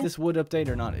 I don't know if this would update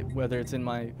or not, whether it's in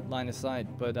my line of sight,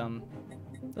 but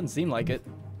doesn't seem like it.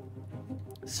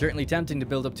 Certainly tempting to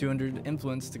build up 200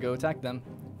 influence to go attack them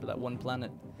for that one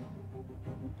planet.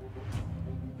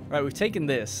 Right, we've taken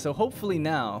this, so hopefully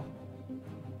now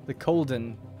the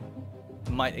Colden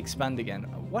might expand again.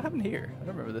 What happened here? I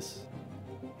don't remember this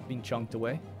being chunked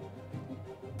away.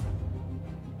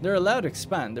 They're allowed to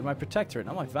expand. They're my protectorate,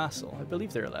 not my vassal. I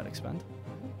believe they're allowed to expand.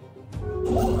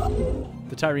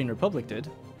 The Tyrene Republic did.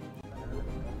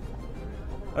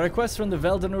 A request from the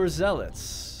Veldanur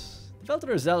Zealots. The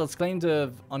Veldanur Zealots claim to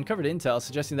have uncovered intel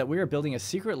suggesting that we are building a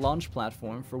secret launch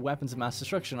platform for weapons of mass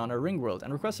destruction on our ringworld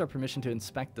and request our permission to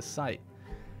inspect the site.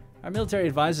 Our military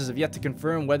advisors have yet to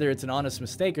confirm whether it's an honest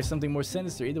mistake or something more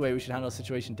sinister. Either way, we should handle the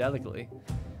situation delicately.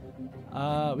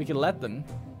 We could let them.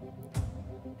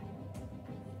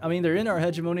 I mean, they're in our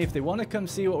hegemony. If they want to come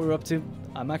see what we're up to,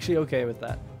 I'm actually okay with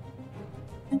that.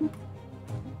 You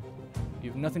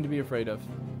have nothing to be afraid of.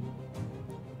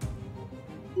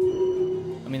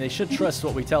 I mean, they should trust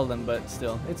what we tell them, but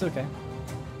still, it's okay.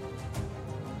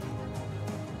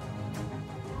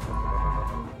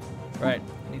 Right,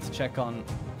 I need to check on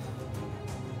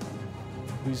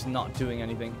who's not doing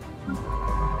anything.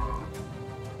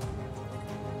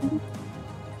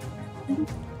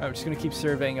 Alright, we're just going to keep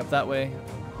surveying up that way.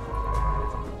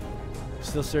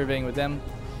 Still surveying with them.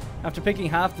 After picking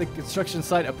half the construction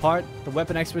site apart, the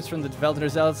weapon experts from the Veldanur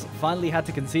Zealots finally had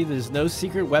to concede there's no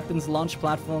secret weapons launch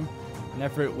platform. An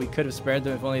effort we could have spared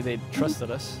them if only they'd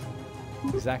trusted us.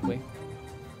 Exactly.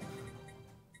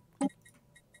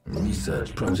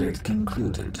 Research project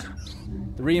concluded.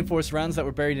 The reinforced rounds that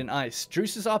were buried in ice.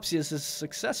 Drusus Opsius has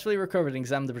successfully recovered and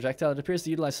examined the projectile. It appears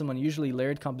to utilize some unusually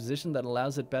layered composition that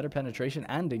allows it better penetration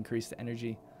and increased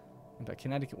energy. Impact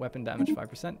kinetic weapon damage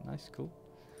 5%. Nice, cool.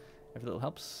 Every little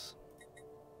helps.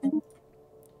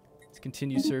 Let's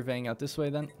continue surveying out this way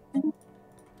then.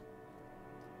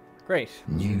 Great.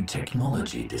 New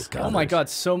technology discovered. Oh my god,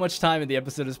 so much time in the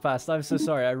episode has passed. I'm so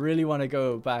sorry. I really want to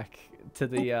go back to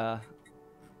the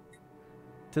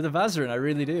Vazarin. I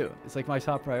really do. It's like my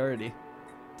top priority.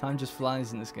 Time just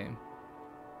flies in this game.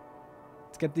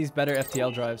 Let's get these better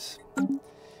FTL drives.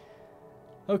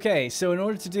 Okay, so in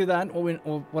order to do that,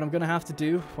 what I'm going to have to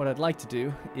do, what I'd like to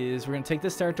do, is we're going to take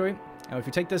this territory, and if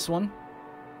we take this one,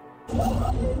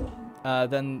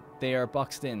 then they are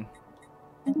boxed in.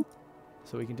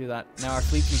 So we can do that. Now our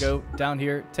fleet can go down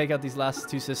here, take out these last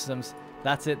 2 systems.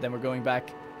 That's it, then we're going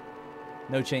back.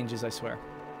 No changes, I swear.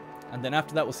 And then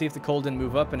after that, we'll see if the Colden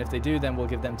move up, and if they do, then we'll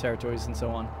give them territories and so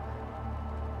on.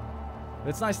 But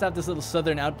it's nice to have this little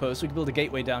southern outpost. We can build a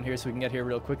gateway down here so we can get here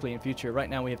real quickly in future. Right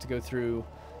now we have to go through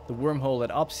the wormhole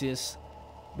at Opsius,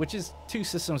 which is 2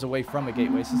 systems away from a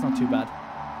gateway, so it's not too bad.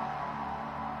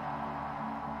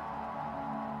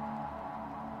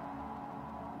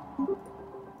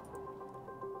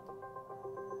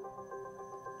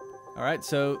 Alright,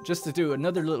 so just to do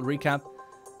another little recap,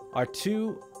 our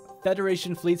 2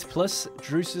 Federation fleets plus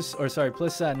Drusus, or sorry,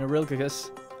 plus Neurilcus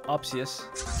Opsius.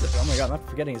 Oh my god, I'm not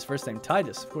forgetting his first name.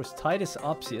 Titus, of course, Titus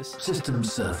Opsius. System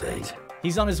surveyed.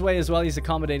 He's on his way as well. He's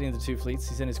accommodating the 2 fleets.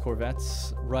 He's in his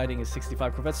corvettes, riding his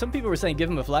 65 corvettes. Some people were saying give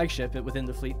him a flagship within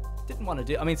the fleet. Didn't want to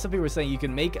do. I mean, some people were saying you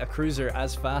can make a cruiser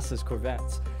as fast as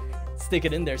corvettes. Stick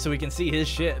it in there so we can see his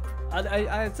ship.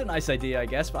 It's a nice idea, I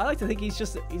guess. But I like to think he's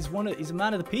a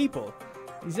man of the people.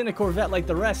 He's in a corvette like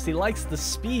the rest. He likes the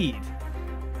speed.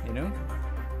 you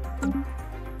know?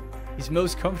 He's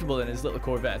most comfortable in his little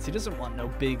Corvettes. He doesn't want no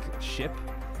big ship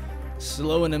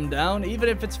slowing him down, even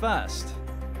if it's fast.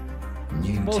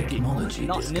 New Bulky, technology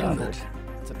not nimble. discovered.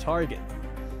 It's a target.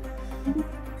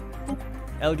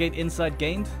 L-gate inside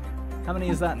gained. How many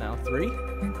is that now? 3?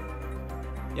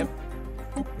 Yep.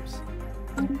 Oops.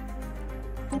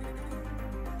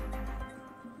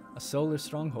 A solar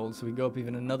stronghold, so we go up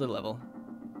even another level.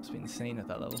 Must be insane at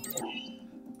that level.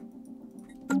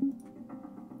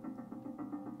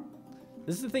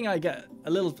 This is the thing I get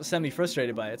a little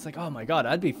semi-frustrated by. It's like, oh my god,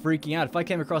 I'd be freaking out if I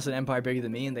came across an empire bigger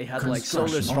than me and they had like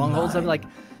solar strongholds. I'd be like,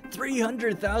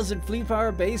 300,000 fleet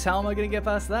power base. How am I gonna get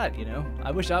past that? You know,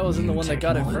 I wish I wasn't the one that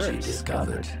got it first.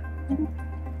 Discovered.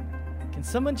 Can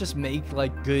someone just make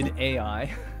like good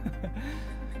AI?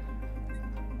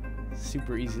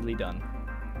 Super easily done.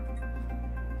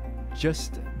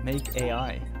 Just make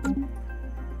AI.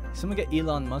 Someone get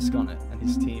Elon Musk on it and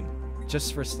his team.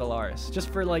 Just for Stellaris. Just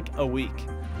for like a week.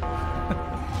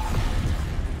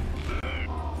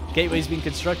 Gateway's being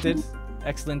constructed.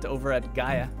 Excellent over at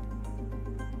Gaia.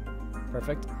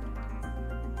 Perfect.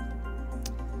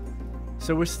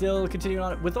 So we're still continuing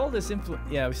on with all this influence.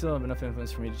 Yeah, we still have enough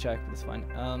influence for me to check, but it's fine.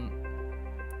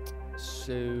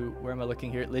 So where am I looking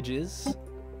here? Lidges.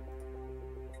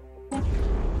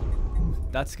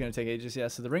 That's going to take ages, yeah.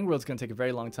 So the ring world's going to take a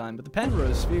very long time. But the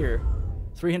Penrose Sphere,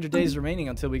 300 days remaining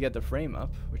until we get the frame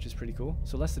up, which is pretty cool.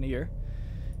 So less than a year.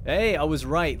 Hey, I was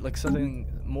right. Like something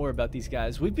more about these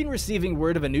guys. We've been receiving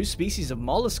word of a new species of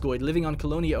molluscoid living on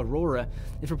Colonia Aurora.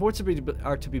 If reports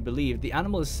are to be believed, the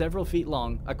animal is several feet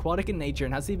long, aquatic in nature,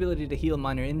 and has the ability to heal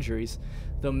minor injuries.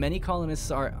 Though many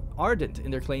colonists are ardent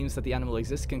in their claims that the animal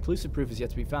exists, conclusive proof is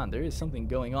yet to be found. There is something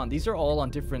going on. These are all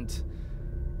on different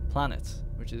planets,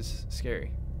 which is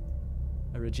scary.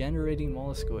 A regenerating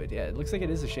molluscoid. Yeah, it looks like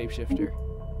it is a shapeshifter.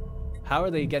 How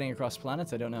are they getting across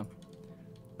planets? I don't know.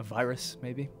 A virus,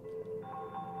 maybe?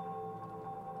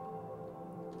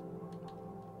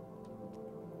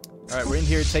 Alright, we're in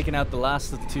here taking out the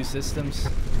last of the 2 systems.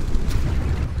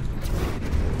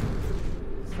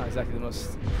 It's not exactly the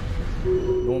most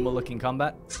normal looking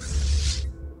combat.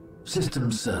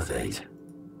 System surveyed.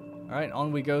 Alright,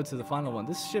 on we go to the final one.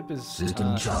 This ship is...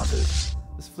 System charted.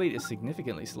 This fleet is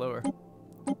significantly slower.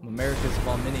 America's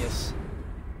voluminous.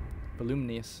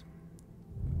 Voluminous.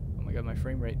 Oh my god, my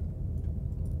frame rate.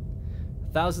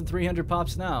 1,300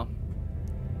 pops now.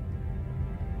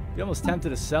 Be almost tempted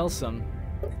to sell some.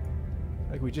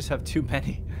 Like we just have too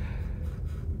many.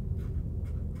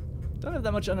 Don't have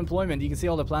that much unemployment. You can see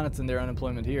all the planets in their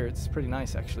unemployment here. It's pretty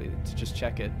nice actually to just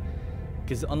check it.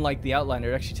 Because unlike the outliner,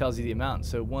 it actually tells you the amount.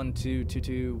 So 1, 2, 2,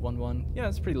 2, 1, 1. Yeah,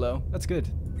 that's pretty low. That's good.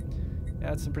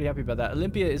 Yeah, I'm pretty happy about that.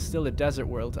 Olympia is still a desert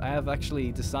world. I have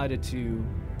actually decided to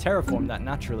terraform that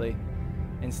naturally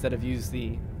instead of use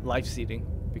the life seeding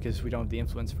because we don't have the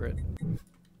influence for it.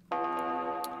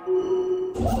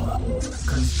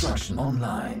 Construction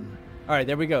online. Alright,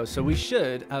 there we go. So we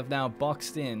should have now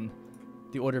boxed in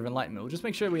the Order of Enlightenment. We'll just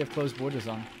make sure we have closed borders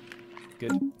on.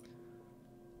 Good.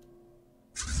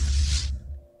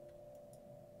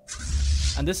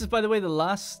 And this is, by the way, the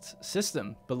last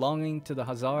system belonging to the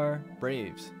Hazar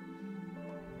Braves.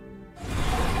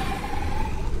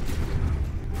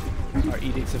 Our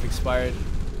edicts have expired.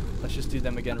 Let's just do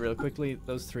them again real quickly.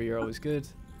 Those 3 are always good.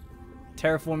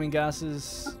 Terraforming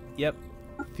gases. Yep.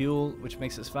 Fuel, which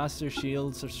makes us faster.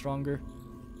 Shields are stronger.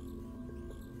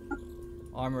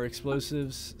 Armor,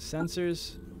 explosives,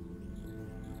 sensors.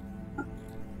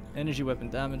 Energy weapon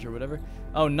damage or whatever.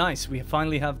 Oh, nice. We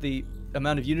finally have the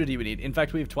amount of unity we need. In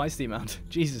fact, we have twice the amount.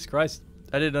 Jesus Christ.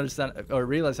 I didn't understand or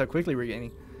realize how quickly we're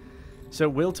gaining. So,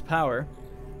 will to power.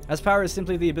 As power is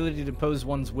simply the ability to impose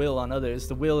one's will on others,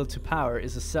 the will to power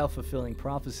is a self-fulfilling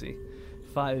prophecy.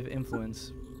 5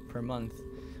 influence per month.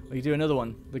 We can do another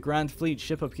one. The Grand Fleet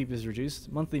ship upkeep is reduced.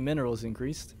 Monthly minerals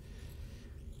increased.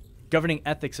 Governing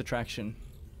ethics attraction.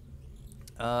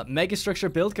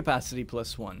 Megastructure build capacity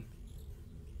 +1.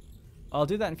 I'll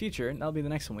do that in future. That'll be the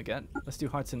next one we get. Let's do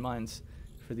hearts and minds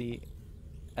for the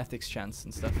ethics chance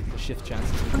and stuff. The shift chance.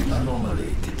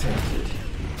 Anomaly detected.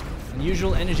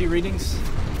 Unusual energy readings.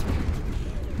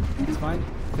 It's fine.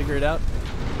 Figure it out.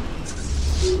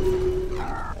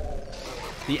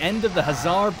 The end of the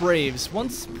Hazar Braves.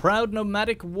 Once proud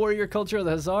nomadic warrior culture of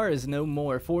the Hazar is no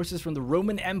more. Forces from the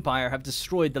Roman Empire have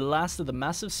destroyed the last of the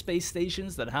massive space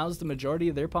stations that house the majority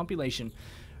of their population.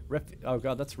 Oh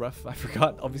god, that's rough. I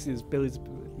forgot. Obviously, there's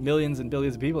millions and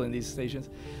billions of people in these stations.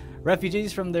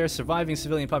 Refugees from their surviving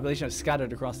civilian population have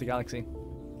scattered across the galaxy.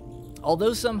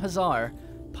 Although some Hazar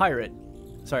pirate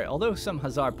although some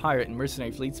Hazar pirate and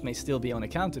mercenary fleets may still be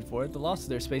unaccounted for, the loss of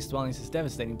their space dwellings is a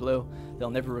devastating blow they'll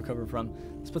never recover from.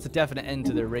 This puts a definite end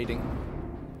to their raiding.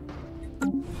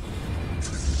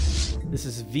 This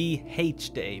is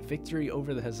VH Day, victory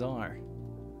over the Hazar.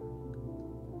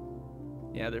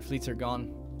 Yeah, their fleets are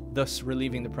gone, thus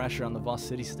relieving the pressure on the Voss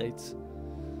city-states.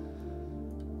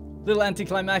 Little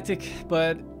anticlimactic,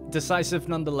 but decisive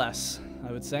nonetheless,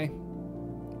 I would say.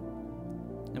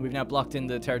 And we've now blocked in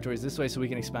the territories this way so we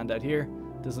can expand out here.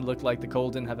 Doesn't look like the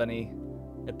Colden have any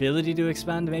ability to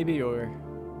expand, maybe, or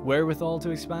wherewithal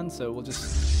to expand, so we'll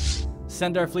just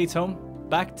send our fleets home,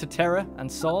 back to Terra and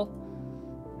Sol,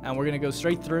 and we're going to go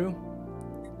straight through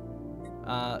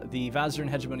the Vazaran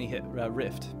Hegemony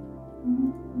Rift.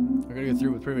 We're going to go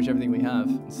through with pretty much everything we have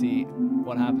and see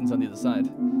what happens on the other side.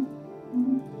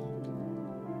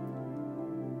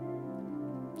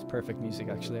 It's perfect music,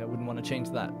 actually. I wouldn't want to change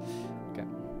that. Okay.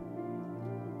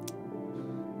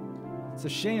 It's a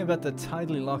shame about the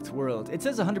tidally locked world. It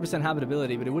says 100%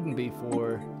 habitability, but it wouldn't be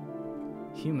for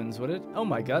humans, would it? Oh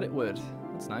my god, it would.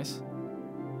 That's nice.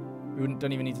 We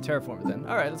don't even need to terraform it then.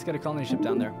 Alright, let's get a colony ship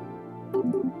down there.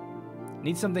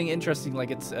 Need something interesting,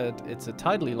 like it's a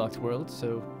tidally locked world,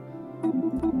 so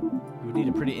we would need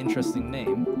a pretty interesting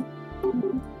name.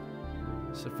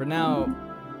 So for now,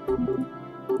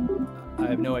 I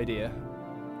have no idea.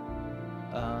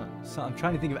 So I'm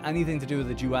trying to think of anything to do with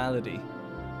the duality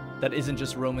that isn't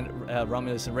just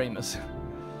Romulus and Remus.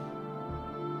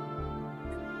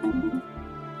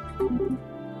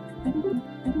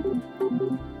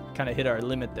 Kind of hit our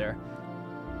limit there.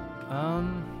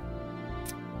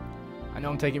 I know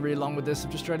I'm taking really long with this.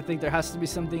 I'm just trying to think. There has to be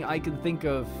something I can think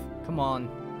of. Come on.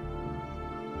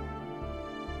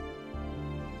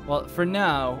 Well, for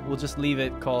now, we'll just leave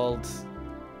it called...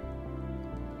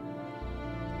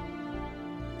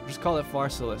 Just call it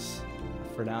Pharsalus.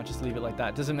 For now, just leave it like that.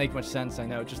 It doesn't make much sense, I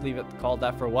know. Just leave it called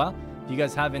that for a while. If you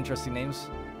guys have interesting names,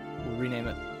 we'll rename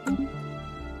it.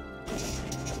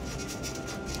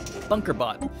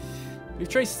 Bunkerbot. We've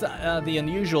traced the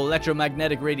unusual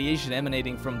electromagnetic radiation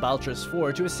emanating from Baltras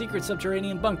 4 to a secret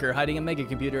subterranean bunker hiding a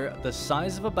megacomputer the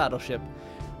size of a battleship.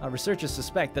 Researchers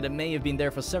suspect that it may have been there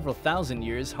for several thousand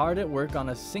years, hard at work on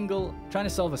trying to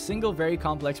solve a single very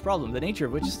complex problem, the nature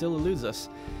of which still eludes us.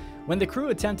 When the crew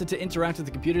attempted to interact with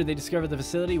the computer, they discovered the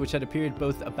facility, which had appeared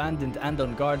both abandoned and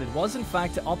unguarded, was in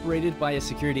fact operated by a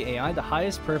security AI, the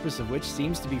highest purpose of which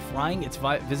seems to be frying its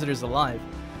visitors alive.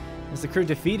 As the crew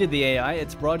defeated the AI,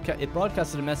 it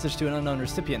broadcasted a message to an unknown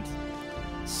recipient.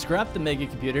 Scrap the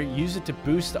megacomputer, use it to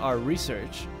boost our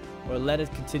research, or let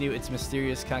it continue its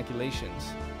mysterious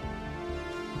calculations.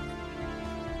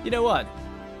 You know what?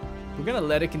 We're gonna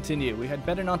let it continue. We had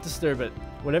better not disturb it.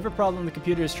 Whatever problem the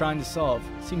computer is trying to solve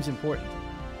seems important.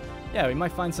 Yeah, we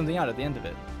might find something out at the end of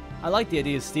it. I like the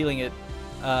idea of stealing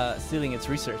its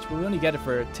research, but we only get it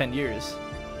for 10 years.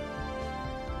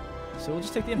 So we'll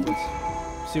just take the influence.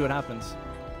 See what happens,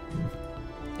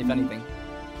 if anything.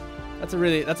 That's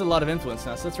a lot of influence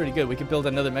now, so that's really good. We could build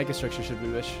another megastructure should we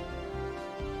wish,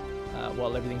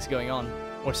 while everything's going on,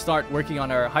 or start working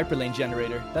on our hyperlane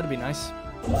generator. That'd be nice.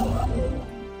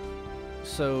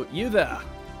 So you there,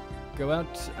 go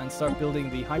out and start building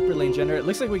the hyperlane generator. It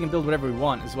looks like we can build whatever we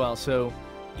want as well. So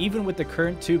even with the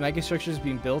current 2 megastructures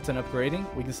being built and upgrading,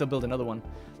 we can still build another one,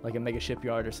 like a mega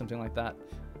shipyard or something like that.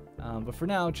 But for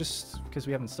now, just because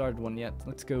we haven't started one yet,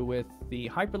 let's go with the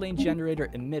hyperlane generator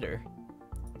emitter.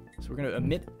 So we're going to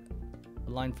emit a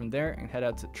line from there and head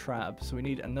out to Trab. So we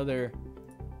need another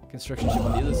construction ship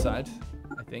on the other side,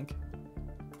 I think.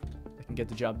 I can get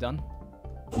the job done.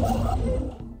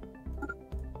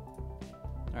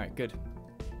 Alright, good.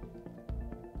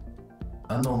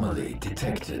 Anomaly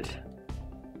detected.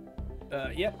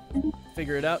 Yep.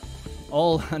 Figure it out.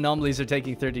 All anomalies are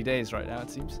taking 30 days right now, it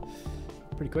seems.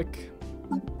 Pretty quick.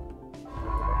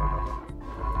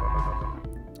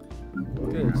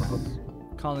 Good.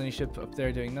 Colony ship up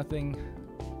there doing nothing.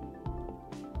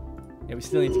 Yeah, we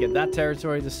still need to get that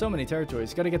territory. There's so many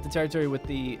territories. Got to get the territory with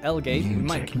the L-gate. We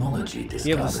might be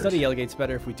able to study L-gates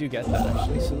better if we do get that,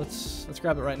 actually. So let's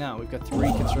grab it right now. We've got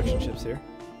 3 construction ships here.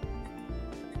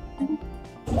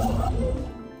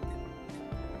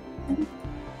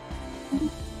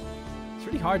 It's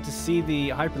really hard to see the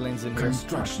hyperlanes in here.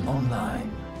 Construction online.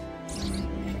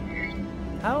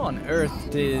 How on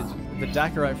earth did the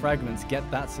Dakarite fragments get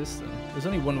that system? There's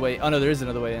only one way. Oh no, there is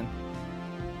another way in.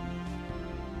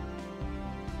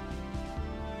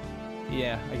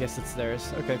 Yeah, I guess it's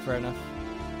theirs. Okay, fair enough.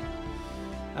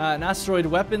 An asteroid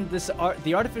weapon.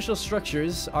 The artificial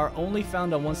structures are only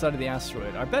found on one side of the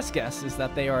asteroid. Our best guess is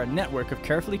that they are a network of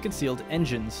carefully concealed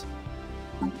engines.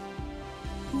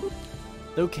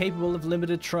 Though capable of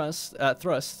limited thrust,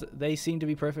 they seem to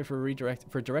be perfect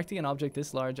for directing an object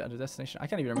this large at a destination. I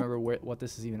can't even remember what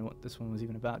this one was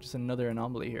even about. Just another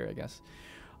anomaly here, I guess.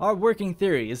 Our working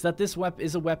theory is that this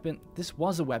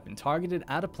was a weapon targeted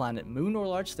at a planet, moon, or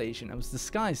large station and was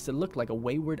disguised to look like a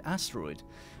wayward asteroid.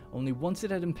 Only once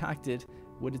it had impacted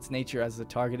would its nature as a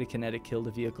targeted kinetic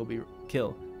vehicle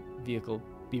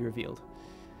be revealed.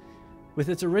 With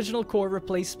its original core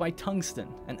replaced by tungsten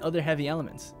and other heavy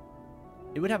elements,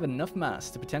 it would have enough mass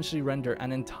to potentially render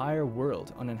an entire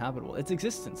world uninhabitable. Its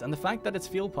existence and the fact that its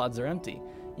fuel pods are empty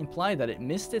imply that it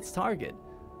missed its target.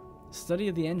 Study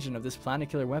of the engine of this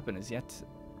planet-killer weapon has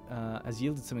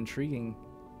yielded some intriguing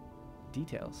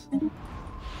details.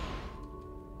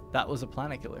 That was a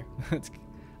planet-killer.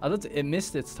 I thought it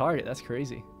missed its target. That's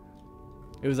crazy.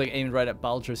 It was like aimed right at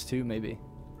Baldur's 2, maybe.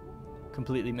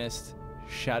 Completely missed.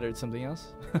 Shattered something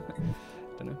else.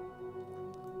 Don't know.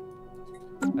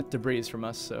 That debris is from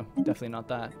us, so definitely not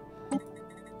that.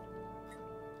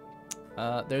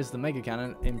 There's the mega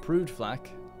cannon, improved flak.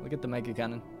 Look at the mega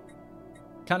cannon.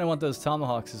 Kind of want those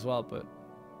tomahawks as well, but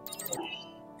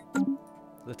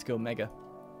let's go mega.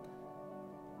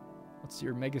 What's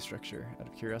your mega structure? Out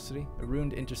of curiosity, a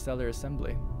ruined interstellar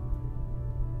assembly.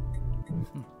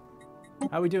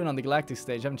 How are we doing on the galactic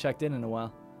stage? I haven't checked in a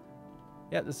while.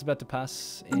 Yeah, this is about to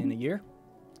pass in a year.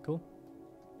 Cool.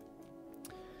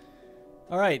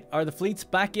 Alright, are the fleets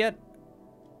back yet?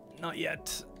 Not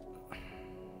yet.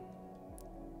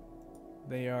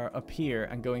 They are up here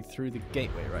and going through the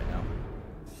gateway right now.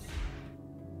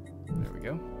 There we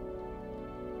go.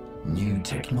 New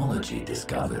technology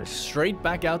discovered. Straight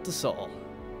back out to Sol.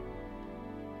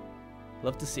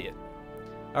 Love to see it.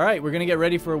 Alright, we're going to get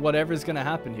ready for whatever's going to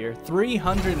happen here.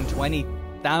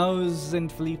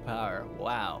 320,000 fleet power.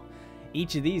 Wow.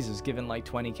 Each of these is given like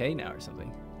 20k now or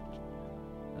something.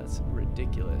 That's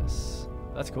ridiculous.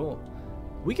 That's cool.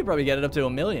 We could probably get it up to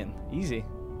 1 million. Easy.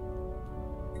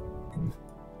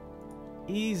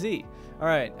 Easy.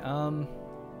 Alright,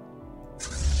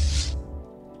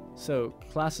 so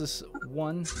classes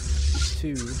 1,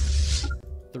 2,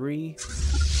 3,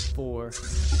 4,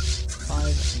 5,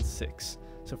 and 6.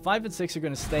 So 5 and 6 are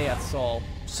going to stay at Sol.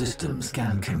 System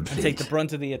scan complete. And take the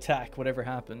brunt of the attack, whatever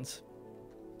happens.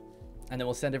 And then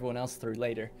we'll send everyone else through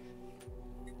later.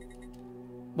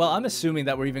 Well, I'm assuming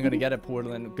that we're even going to get a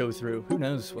portal and go through. Who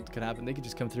knows what could happen? They could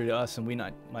just come through to us and we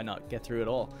might not get through at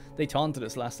all. They taunted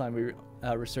us last time we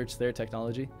researched their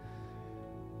technology.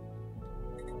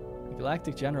 The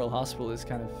Galactic General Hospital is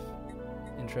kind of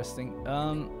interesting.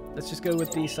 Let's just go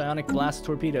with the Psionic Blast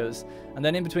torpedoes. And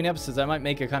then in between episodes, I might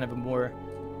make a kind of a more...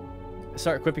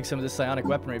 start equipping some of this psionic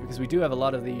weaponry because we do have a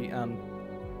lot of the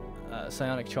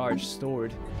psionic charge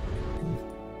stored.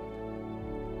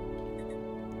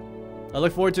 I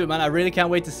look forward to it, man. I really can't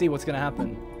wait to see what's going to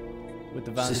happen with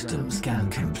the Vanguard. System scan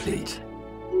complete.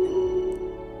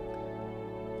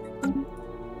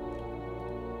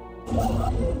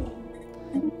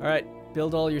 Alright,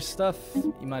 build all your stuff.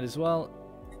 You might as well.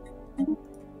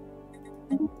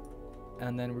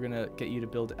 And then we're going to get you to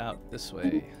build out this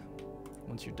way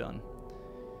once you're done.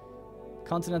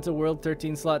 Continental World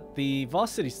 13 slot. The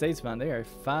Voss City States, man, they are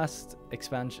fast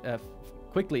expansion,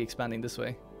 quickly expanding this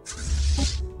way.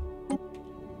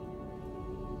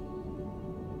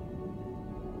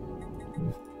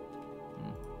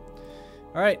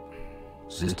 Alright.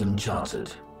 System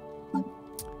charted.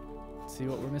 Let's see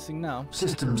what we're missing now.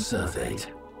 System surveyed.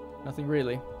 Nothing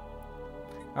really.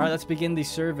 Alright, let's begin the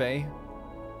survey.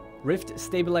 Rift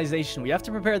stabilization. We have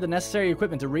to prepare the necessary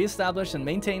equipment to re-establish and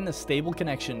maintain a stable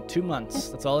connection. 2 months.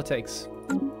 That's all it takes.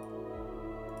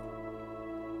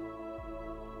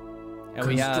 And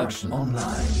we have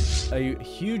online. A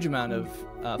huge amount of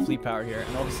fleet power here.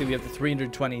 And obviously we have the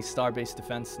 320 star-based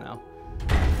defense now.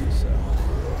 So...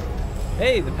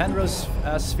 Hey, the Penrose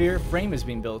sphere frame has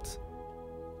been built.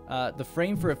 The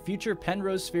frame for a future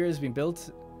Penrose sphere has been built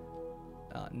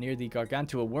near the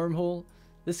Gargantua wormhole.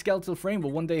 This skeletal frame will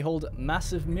one day hold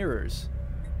massive mirrors,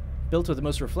 built with the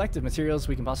most reflective materials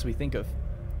we can possibly think of.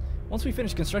 Once we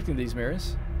finish constructing these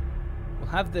mirrors, we'll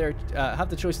have the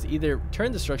choice to either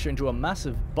turn the structure into a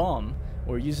massive bomb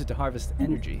or use it to harvest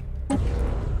energy.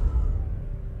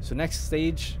 So next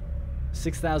stage,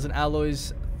 6,000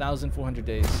 alloys, 1,400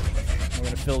 days. We're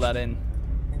gonna fill that in.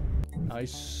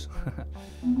 Nice. I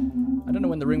don't know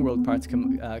when the Ringworld parts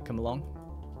come along.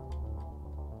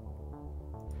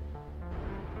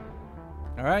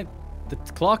 All right, the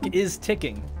clock is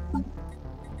ticking.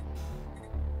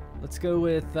 Let's go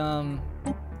with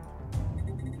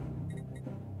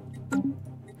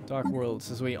Dark Worlds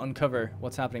as we uncover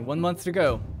what's happening. 1 month to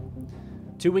go.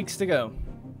 2 weeks to go.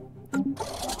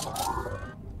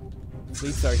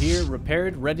 Fleets are here,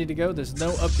 repaired, ready to go. There's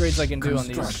no upgrades I can do on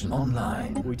these. Construction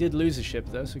online. We did lose a ship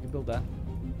though, so we can build that.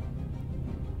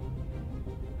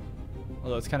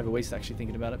 Although it's kind of a waste actually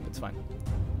thinking about it, but it's fine.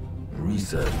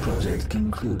 Research project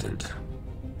concluded.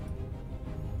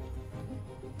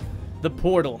 The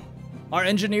portal. Our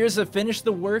engineers have finished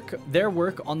their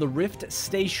work on the Rift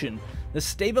Station. The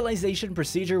stabilization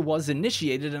procedure was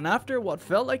initiated, and after what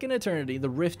felt like an eternity, the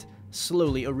Rift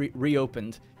slowly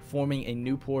reopened, forming a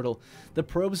new portal. The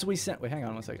probes we sent... Wait, hang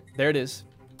on one second. There it is.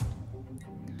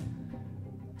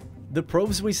 The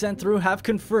probes we sent through have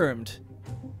confirmed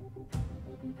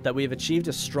that we have achieved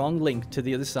a strong link to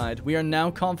the other side. We are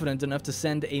now confident enough to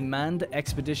send a manned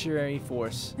expeditionary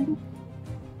force.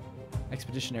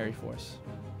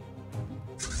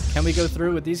 Can we go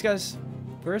through with these guys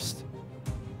first?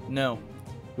 No.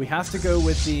 We have to go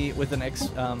with an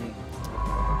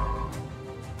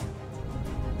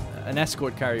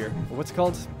escort carrier. What's it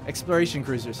called? Exploration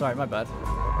cruiser. Sorry, my bad.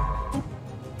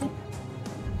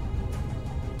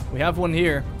 We have one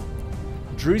here.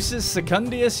 Drusus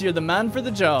Secundius, you're the man for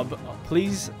the job.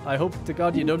 Please, I hope to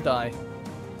God you don't die.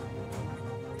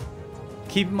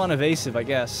 Keep him on evasive, I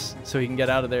guess, so he can get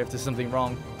out of there if there's something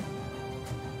wrong.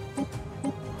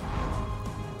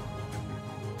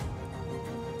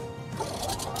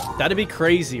 That'd be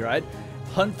crazy, right?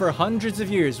 For hundreds of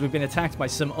years, we've been attacked by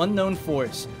some unknown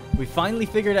force. We finally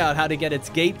figured out how to get its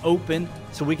gate open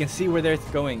so we can see where they're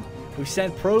going. We've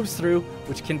sent probes through,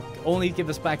 which can only give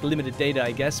us back limited data,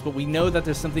 I guess, but we know that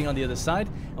there's something on the other side,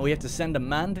 and we have to send a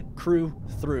manned crew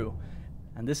through.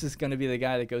 And this is going to be the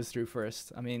guy that goes through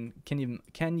first. I mean, can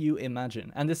you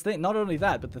imagine? And this thing, not only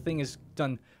that, but the thing has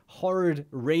done horrid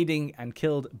raiding and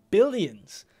killed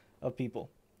billions of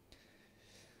people.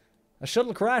 A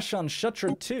shuttle crash on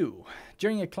Shutra 2.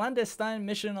 During a clandestine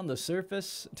mission on the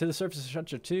surface of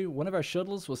Shutra 2, one of our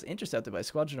shuttles was intercepted by a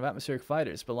squadron of atmospheric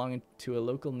fighters belonging to a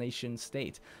local nation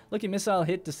state. Lucky missile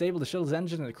hit disabled the shuttle's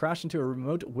engine and it crashed into a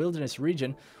remote wilderness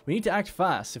region. We need to act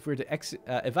fast if we're to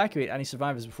evacuate any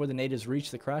survivors before the natives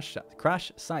reach the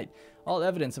crash site. All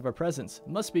evidence of our presence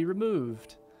must be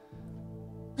removed.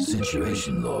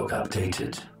 Situation log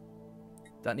updated.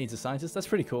 That needs a scientist. That's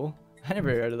pretty cool. I never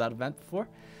heard of that event before.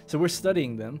 So we're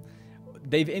studying them.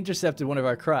 They've intercepted one of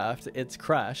our craft. It's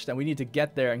crashed, and we need to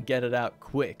get there and get it out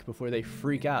quick before they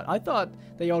freak out. I thought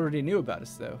they already knew about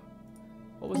us, though.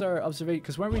 What was our observation?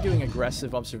 Because weren't we doing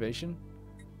aggressive observation?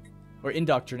 Or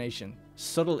indoctrination?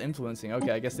 Subtle influencing.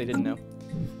 Okay, I guess they didn't know.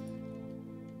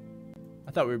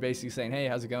 I thought we were basically saying, hey,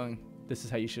 how's it going? This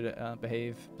is how you should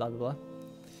behave, blah, blah,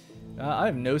 blah. I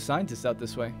have no scientists out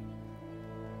this way.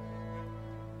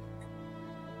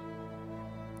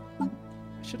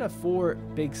 I should have 4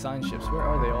 big science ships. Where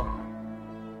are they all?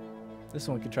 This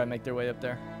one could try and make their way up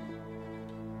there.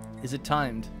 Is it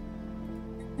timed?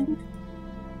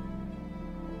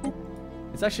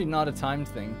 It's actually not a timed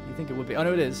thing. You think it would be? Oh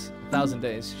no, it is. 1,000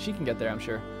 days. She can get there, I'm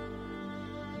sure.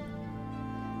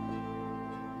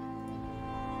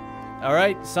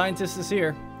 Alright, scientist is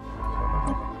here.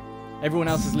 Everyone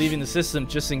else is leaving the system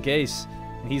just in case.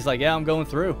 And he's like, yeah, I'm going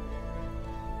through.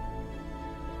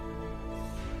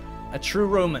 A true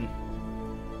Roman.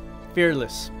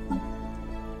 Fearless.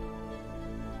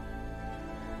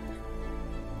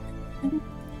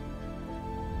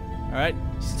 Alright,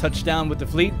 just touch down with the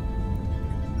fleet.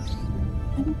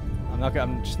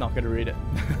 I'm just not gonna read it.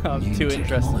 I'm too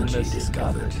interested in this.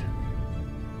 Discovered.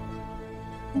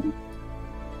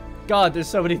 God, there's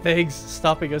so many things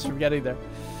stopping us from getting there.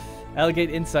 Alligate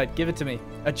insight, give it to me.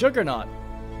 A juggernaut.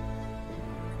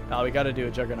 Oh, we gotta do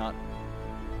a juggernaut.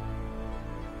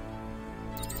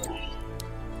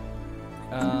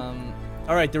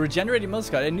 Alright, the regenerating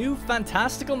muscat. A new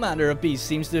fantastical manner of beast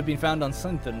seems to have been found on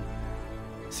Synthen.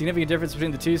 Significant difference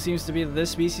between the two seems to be that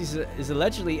this species is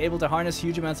allegedly able to harness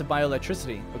huge amounts of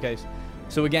bioelectricity. Okay,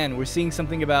 so again, we're seeing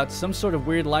something about some sort of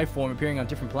weird life form appearing on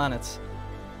different planets.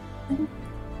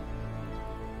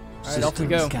 Alright, off we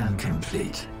go. Scan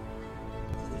complete.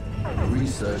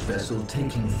 Research vessel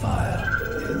taking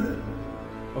fire.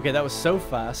 Okay, that was so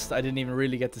fast, I didn't even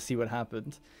really get to see what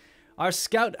happened. Our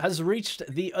scout has reached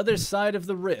the other side of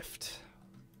the rift.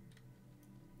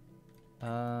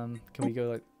 Can we go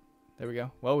like... There we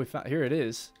go. Well, we found... Here it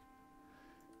is.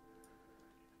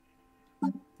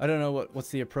 I don't know what's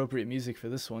the appropriate music for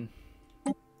this one.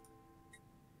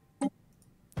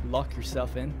 Lock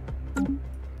yourself in.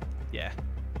 Yeah.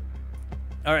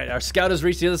 Alright, our scout has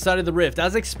reached the other side of the rift.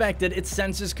 As expected, its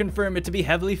sensors confirm it to be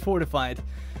heavily fortified.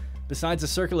 Besides a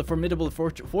circle of formidable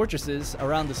fortresses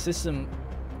around the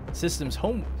system's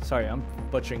home... Sorry, I'm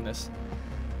butchering this.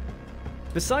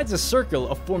 Besides a circle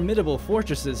of formidable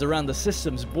fortresses around the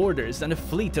system's borders and a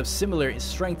fleet of similar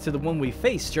strength to the one we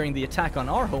faced during the attack on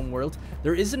our homeworld,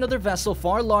 there is another vessel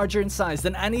far larger in size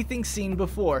than anything seen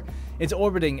before. It's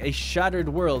orbiting a shattered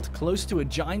world close to a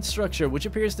giant structure which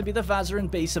appears to be the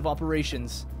Vazaran base of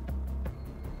operations.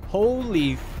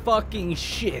 Holy fucking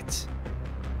shit.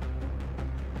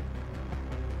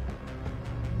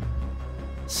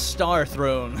 Star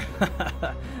Throne.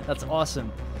 That's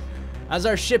awesome. As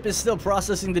our ship is still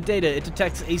processing the data, it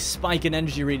detects a spike in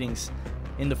energy readings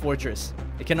in the fortress.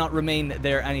 It cannot remain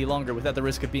there any longer without the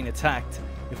risk of being attacked.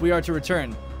 If we are to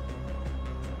return,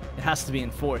 it has to be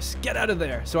enforced. Get out of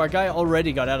there! So our guy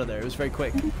already got out of there. It was very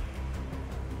quick.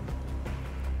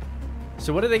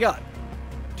 So what do they got?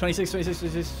 26, 26,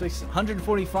 26,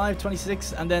 145,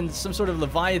 26, and then some sort of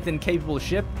Leviathan-capable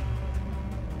ship.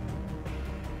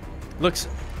 Looks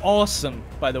awesome,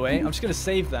 by the way. I'm just going to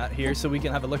save that here so we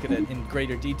can have a look at it in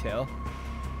greater detail.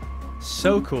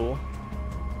 So cool.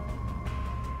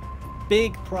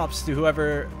 Big props to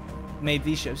whoever made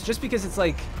these ships, just because it's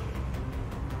like,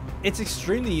 it's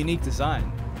extremely unique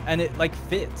design, and it like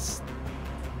fits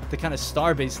the kind of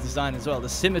star-based design as well. The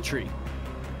symmetry.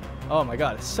 Oh my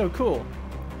god, it's so cool.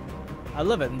 I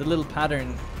love it, and the little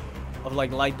pattern of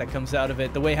like light that comes out of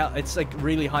it, the way how it's like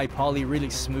really high poly,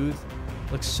 really smooth.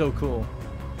 Looks so cool.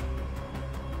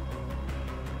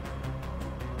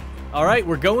 Alright,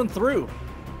 we're going through.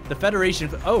 The Federation...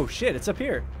 Oh, shit, it's up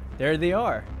here. There they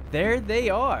are. There they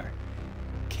are.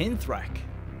 Kinthrak.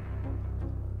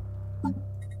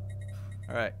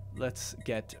 Alright, let's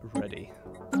get ready.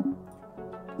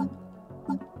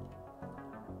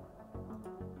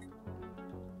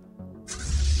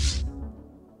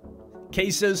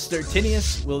 Queso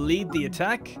Stertinius will lead the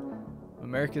attack.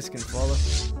 Americus can follow.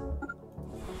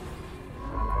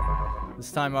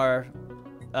 This time our...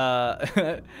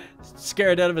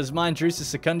 scared out of his mind,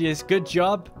 Drusus Secundius. Good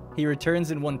job. He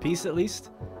returns in one piece at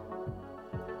least.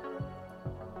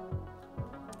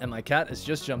 And my cat has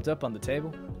just jumped up on the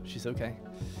table. She's okay.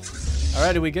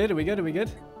 Alright, are we good? Are we good? Are we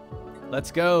good?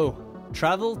 Let's go.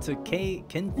 Travel to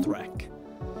Kinthrak.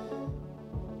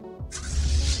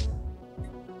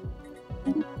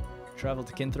 Travel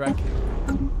to Kinthrak.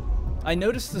 I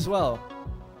noticed as well.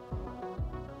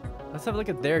 Let's have a look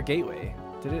at their gateway.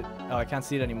 Did it? Oh, I can't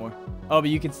see it anymore. Oh,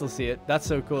 but you can still see it. That's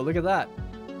so cool. Look at that.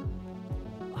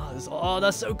 Oh,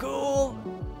 that's so cool.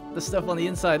 The stuff on the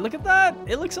inside. Look at that.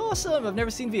 It looks awesome. I've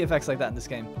never seen VFX like that in this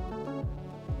game.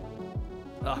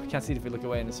 Oh, I can't see it if we look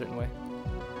away in a certain way.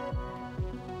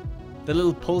 The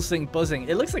little pulsing, buzzing.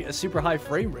 It looks like a super high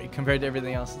frame rate compared to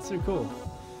everything else. It's so cool.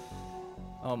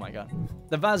 Oh my god.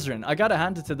 The Vazaran. I gotta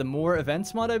hand it to the More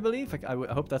Events mod, I believe. I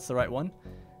hope that's the right one.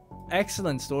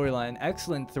 Excellent storyline,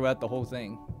 excellent throughout the whole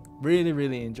thing. Really,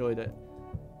 really enjoyed it.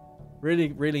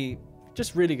 Really, really,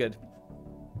 just really good.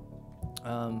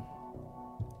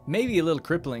 Maybe a little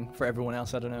crippling for everyone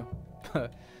else, I don't know.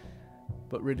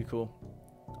 But really cool,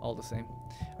 all the same.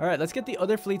 Alright, let's get the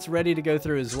other fleets ready to go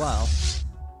through as well.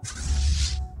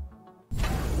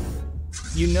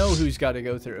 You know who's got to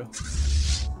go through.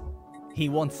 He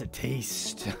wants a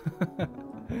taste.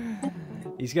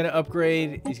 He's going to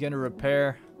upgrade, he's going to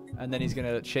repair. And then he's going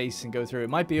to chase and go through. It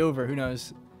might be over, who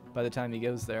knows, by the time he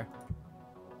goes there.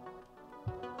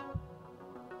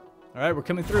 Alright, we're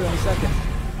coming through any second.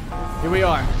 Here we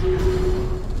are.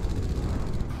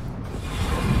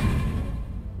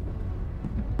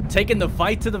 Taking the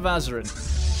fight to the Vazaran.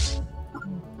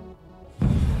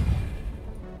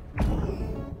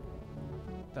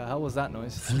 The hell was that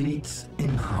noise? Fleets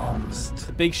enhanced.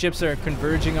 The big ships are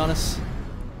converging on us.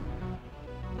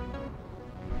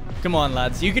 Come on,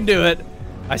 lads. You can do it.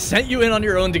 I sent you in on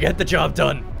your own to get the job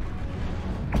done.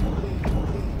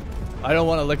 I don't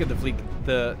want to look at the fleet,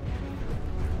 the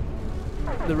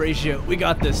ratio. We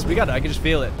got this. We got it. I can just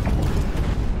feel it.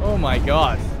 Oh my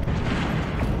god.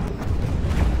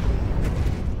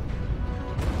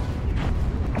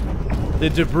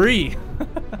 The debris.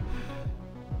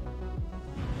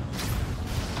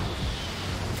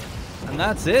 And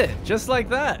that's it. Just like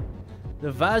that.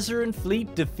 The Vazaran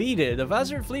fleet defeated. The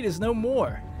Vazaran fleet is no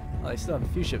more. Well, they still have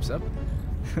a few ships up.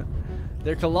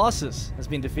 Their Colossus has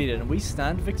been defeated, and we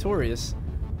stand victorious.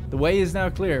 The way is now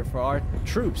clear for our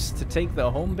troops to take the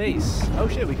home base. Oh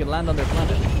shit, we can land on their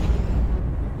planet.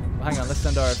 Well, hang on, let's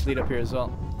send our fleet up here as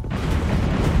well.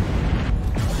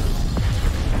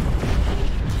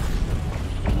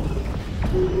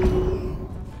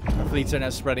 Our fleets are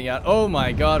now spreading out. Oh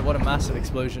my god, what a massive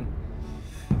explosion.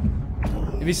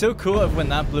 It'd be so cool if when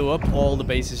that blew up, all the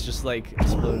bases just like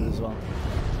exploded as well.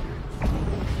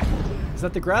 Is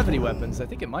that the gravity weapons? I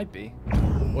think it might be.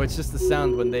 Or it's just the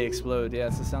sound when they explode. Yeah,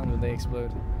 it's the sound when they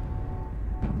explode.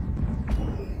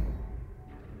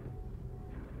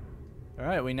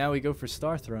 Alright, we go for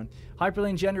Star Throne.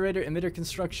 Hyperlane generator, emitter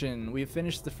construction. We have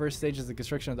finished the first stages of the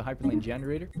construction of the hyperlane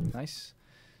generator. Nice.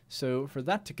 So for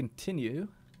that to continue,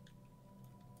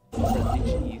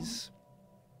 RPGs,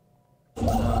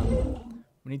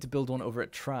 we need to build one over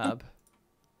at Trab.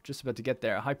 Just about to get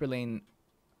there. A hyperlane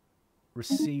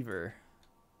receiver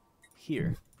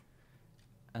here.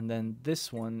 And then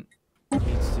this one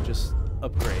needs to just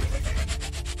upgrade.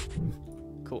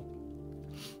 Cool.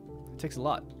 It takes a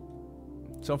lot.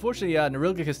 So unfortunately,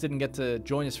 Nerilgicus didn't get to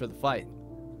join us for the fight.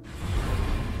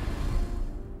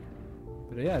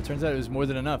 But yeah, it turns out it was more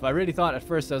than enough. I really thought at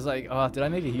first, I was like, oh, did I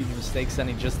make a huge mistake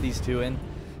sending just these two in?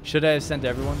 Should I have sent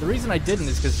everyone? The reason I didn't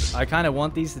is because I kind of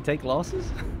want these to take losses.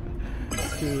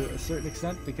 To a certain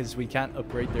extent, because we can't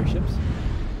upgrade their ships.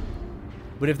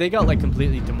 But if they got like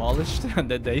completely demolished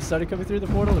and then they started coming through the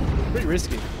portal, it's pretty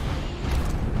risky.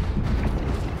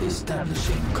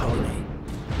 Establishing colony.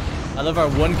 I love our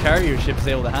one carrier ship is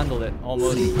able to handle it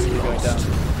almost going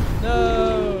down.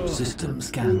 No! System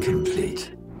scan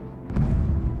complete.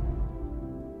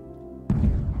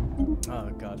 Oh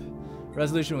god.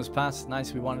 Resolution was passed.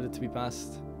 Nice, we wanted it to be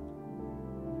passed.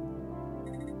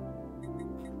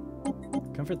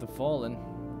 Comfort the Fallen.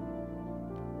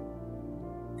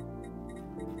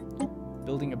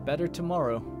 Building a better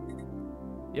tomorrow.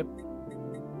 Yep.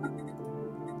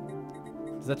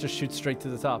 Does that just shoot straight to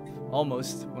the top?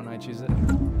 Almost, when I choose it.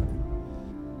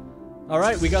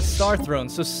 Alright, we got Star Throne.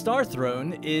 So Star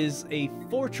Throne is a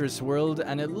fortress world,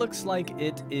 and it looks like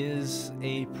it is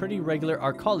a pretty regular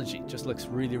arcology. It just looks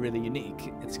really, really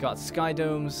unique. It's got sky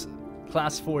domes,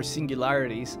 class 4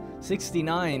 singularities,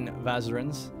 69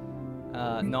 Vazarans,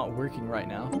 not working right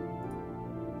now.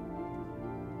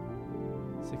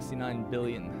 69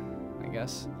 billion, I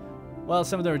guess. Well,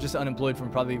 some of them are just unemployed from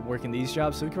probably working these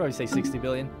jobs, so we could probably say 60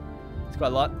 billion. It's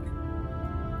quite a lot.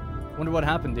 Wonder what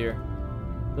happened here.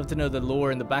 Love to know the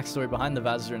lore and the backstory behind the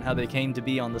Vazaran and how they came to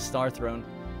be on the Star Throne.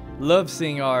 Love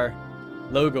seeing our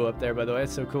logo up there, by the way.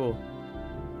 It's so cool.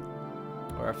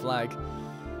 Or our flag.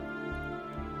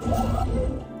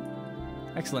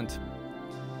 Excellent.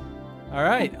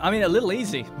 Alright, I mean, a little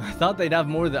easy. I thought they'd have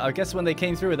more than... I guess when they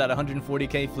came through with that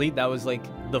 140k fleet, that was like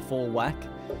the full whack.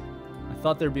 I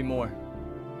thought there'd be more.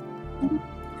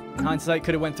 In hindsight,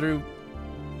 could have went through...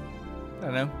 I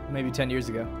don't know, maybe 10 years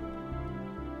ago.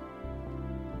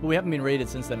 But we haven't been raided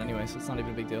since then anyway, so it's not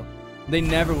even a big deal. They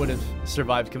never would have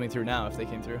survived coming through now if they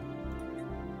came through.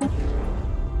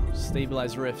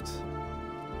 Stabilized Rift.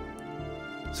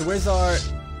 So where's our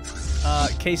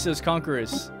Queso's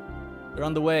Conquerors? They're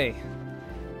on the way.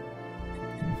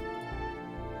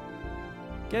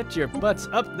 Get your butts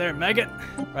up there, maggot.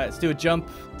 Right, let's do a jump.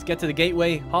 Let's get to the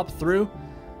gateway, hop through.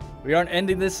 We aren't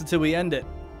ending this until we end it.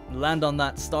 Land on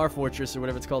that Star Fortress or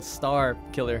whatever it's called. Star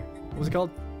Killer. What was it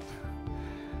called?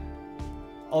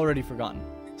 Already forgotten.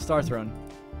 Star Throne.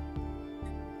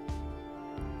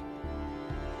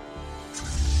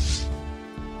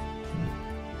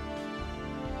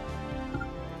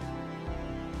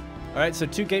 Alright, so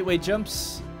 2 gateway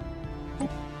jumps.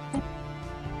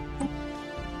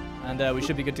 And we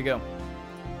should be good to go.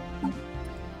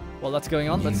 While that's going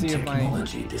on, let's see if my...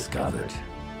 technology discovered.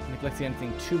 Neglecting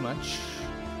anything too much.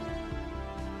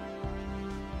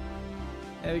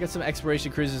 Yeah, we got some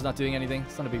exploration cruisers not doing anything.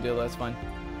 It's not a big deal, that's fine.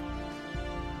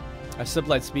 Our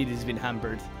sublight speed has been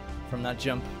hampered from that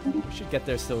jump. We should get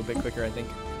there still a bit quicker, I think.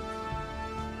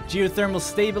 Geothermal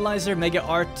stabilizer, mega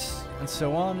art, and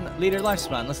so on. Leader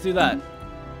lifespan, let's do that.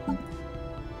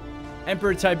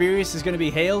 Emperor Tiberius is going to be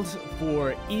hailed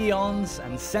for eons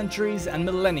and centuries and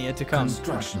millennia to come.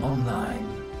 Construction online.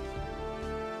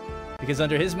 Because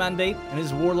under his mandate and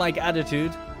his warlike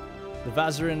attitude, the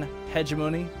Vazaran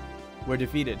hegemony were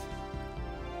defeated.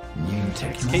 New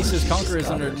technology Queso's Conquerors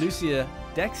discovered. under Lucia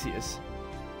Dexius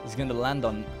is going to land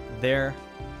on their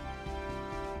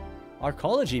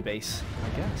arcology base,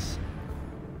 I guess.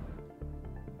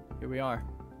 Here we are.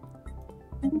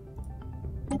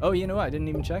 Oh, you know what? I didn't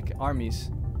even check. Armies.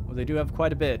 Well, they do have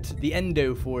quite a bit. The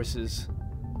Endo forces.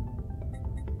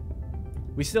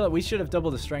 We should have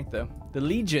double the strength though. The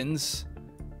legions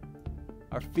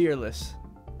are fearless.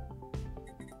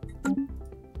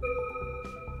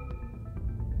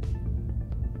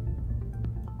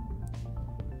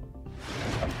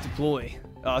 Deploy.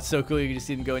 Oh, it's so cool. You can just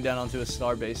see them going down onto a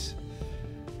star base.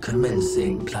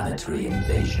 Commencing planetary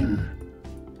invasion.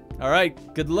 All right.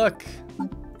 Good luck.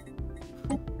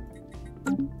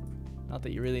 Not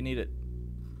that you really need it.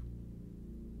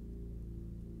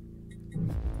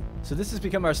 So this has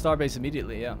become our starbase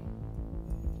immediately, yeah.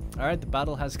 Alright, the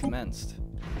battle has commenced.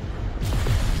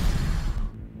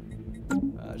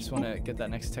 I just want to get that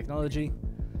next technology.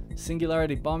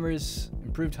 Singularity bombers,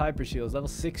 improved hyper shields, level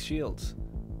 6 shields.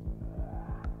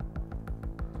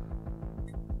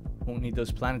 Won't need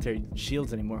those planetary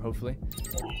shields anymore, hopefully.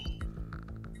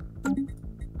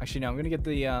 Actually, no, I'm gonna get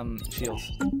the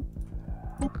shields.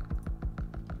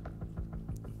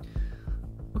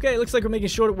 Okay, it looks like we're making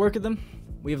short work of them.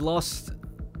 We have lost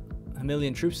 1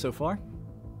 million troops so far.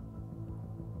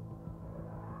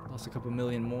 Lost a couple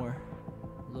million more.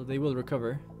 Although they will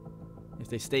recover if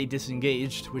they stay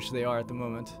disengaged, which they are at the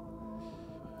moment.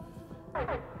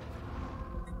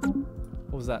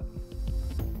 What was that?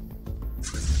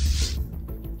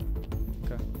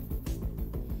 Okay.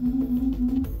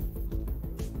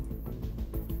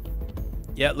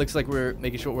 Yeah, it looks like we're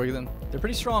making short work of them. They're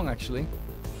pretty strong, actually.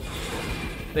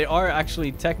 They are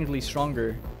actually technically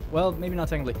stronger. Well, maybe not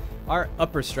technically. Our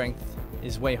upper strength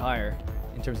is way higher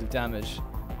in terms of damage,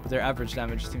 but their average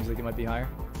damage seems like it might be higher,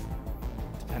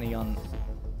 depending on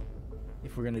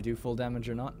if we're going to do full damage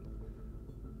or not.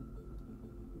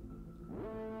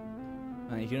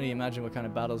 You can only imagine what kind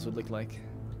of battles would look like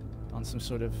on some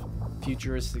sort of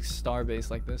futuristic starbase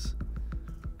like this.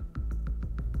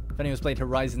 If anyone's played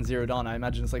Horizon Zero Dawn, I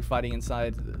imagine it's like fighting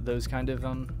inside those kind of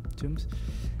tombs.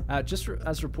 Just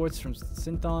as reports from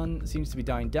Synthon seems to be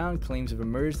dying down, claims have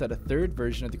emerged that a third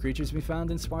version of the creatures can be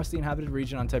found in sparsely inhabited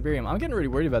region on Tiberium. I'm getting really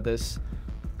worried about this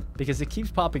because it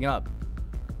keeps popping up.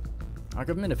 Our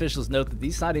government officials note that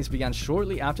these sightings began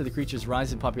shortly after the creature's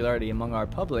rise in popularity among our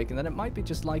public, and that it might be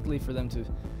just likely for them to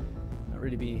not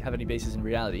really have any basis in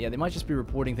reality. Yeah, they might just be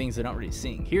reporting things they're not really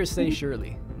seeing. Hearsay,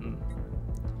 surely.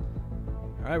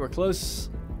 Alright, we're close.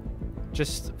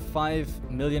 Just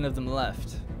 5 million of them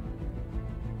left.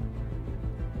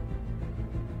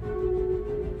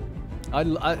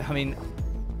 I mean,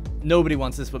 nobody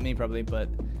wants this but me probably, but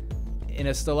in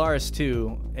a Stellaris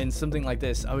 2, in something like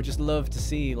this, I would just love to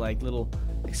see like little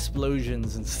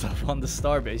explosions and stuff on the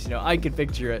starbase. You know, I could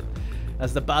picture it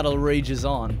as the battle rages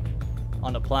on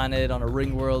a planet, on a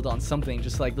ring world, on something,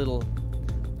 just like little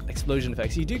explosion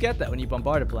effects. You do get that when you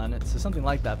bombard a planet, so something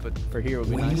like that, but for here would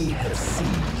be nice.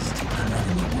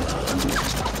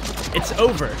 It's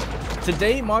over.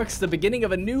 Today marks the beginning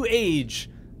of a new age.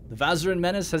 The Vazaran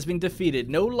menace has been defeated.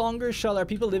 No longer shall our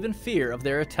people live in fear of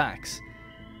their attacks.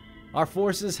 Our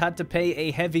forces had to pay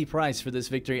a heavy price for this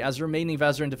victory as remaining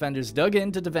Vazaran defenders dug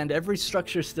in to defend every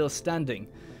structure still standing.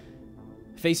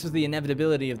 Faced with the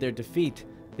inevitability of their defeat,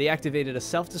 they activated a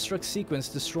self-destruct sequence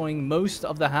destroying most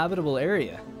of the habitable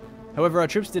area. However, our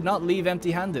troops did not leave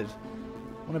empty-handed.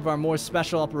 One of our more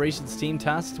special operations team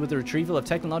tasked with the retrieval of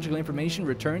technological information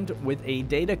returned with a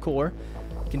data core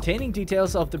containing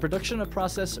details of the production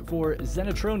process for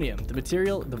xenotronium, the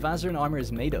material the Vazaran armor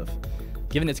is made of.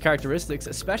 Given its characteristics,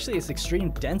 especially its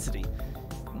extreme density,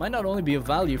 it might not only be of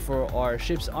value for our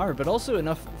ship's armor, but also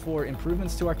enough for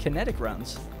improvements to our kinetic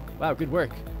rounds. Wow, good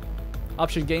work.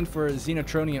 Option gained for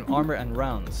xenotronium armor and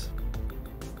rounds.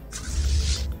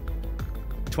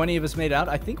 20 of us made out.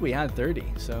 I think we had 30,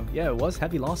 so yeah, it was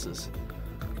heavy losses.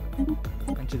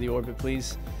 Enter the orbit,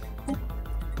 please.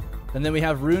 And then we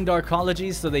have ruined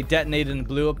arcologies, so they detonated and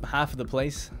blew up half of the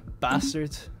place.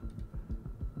 Bastards.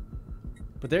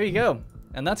 But there you go.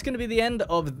 And that's going to be the end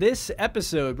of this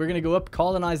episode. We're going to go up,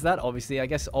 colonize that, obviously. I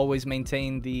guess always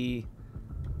maintain the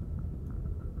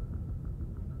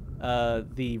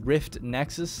Rift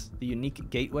Nexus, the unique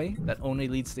gateway that only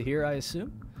leads to here, I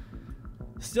assume.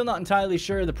 Still not entirely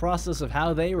sure the process of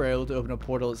how they were able to open up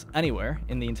portals anywhere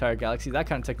in the entire galaxy. That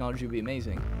kind of technology would be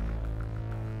amazing.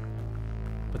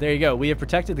 But there you go. We have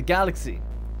protected the galaxy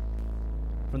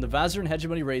from the Vazaran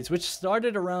hegemony raids, which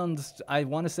started around, I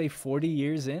want to say, 40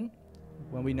 years in,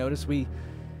 when we noticed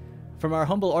from our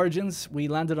humble origins, we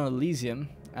landed on Elysium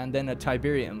and then at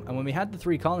Tiberium. And when we had the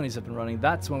 3 colonies up and running,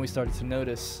 that's when we started to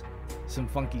notice some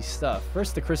funky stuff.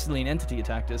 First, the crystalline entity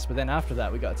attacked us, but then after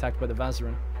that, we got attacked by the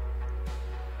Vazaran.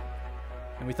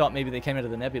 And we thought maybe they came out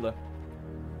of the nebula.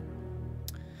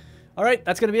 Alright,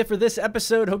 that's going to be it for this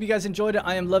episode. Hope you guys enjoyed it.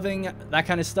 I am loving that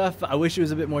kind of stuff. I wish it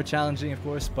was a bit more challenging, of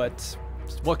course, but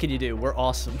what can you do? We're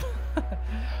awesome.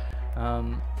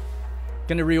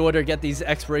 Gonna reorder, get these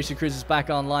exploration cruises back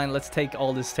online. Let's take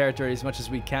all this territory as much as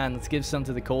we can. Let's give some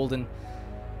to the Colden.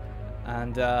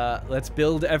 And let's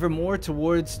build ever more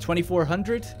towards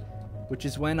 2400, which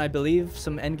is when I believe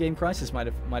some endgame crisis might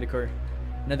occur.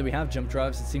 Now that we have jump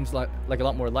drives, it seems like a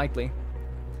lot more likely.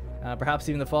 Perhaps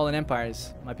even the Fallen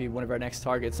Empires might be one of our next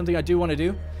targets. Something I do want to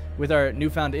do with our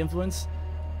newfound influence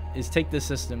is take this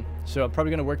system. So I'm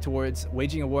probably going to work towards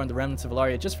waging a war on the remnants of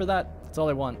Ilaria. Just for that, that's all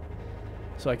I want.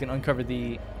 so I can uncover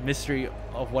the mystery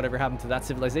of whatever happened to that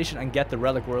civilization and get the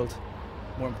relic world,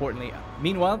 more importantly.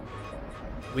 Meanwhile,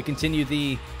 we continue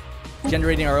the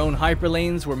generating our own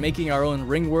hyperlanes. We're making our own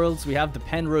ring worlds. We have the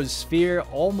Penrose Sphere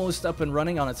almost up and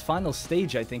running on its final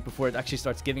stage, I think, before it actually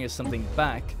starts giving us something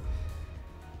back.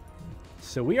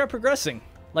 So we are progressing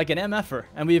like an MFer,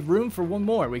 and we have room for one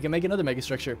more. We can make another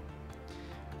megastructure.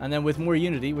 And then with more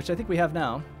unity, which I think we have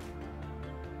now.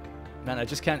 Man, I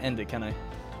just can't end it, can I?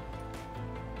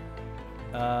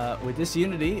 With this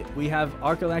unity, we have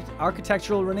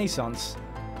architectural renaissance,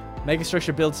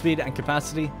 megastructure build speed and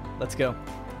capacity. Let's go.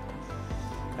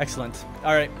 Excellent.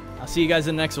 All right, I'll see you guys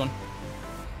in the next one.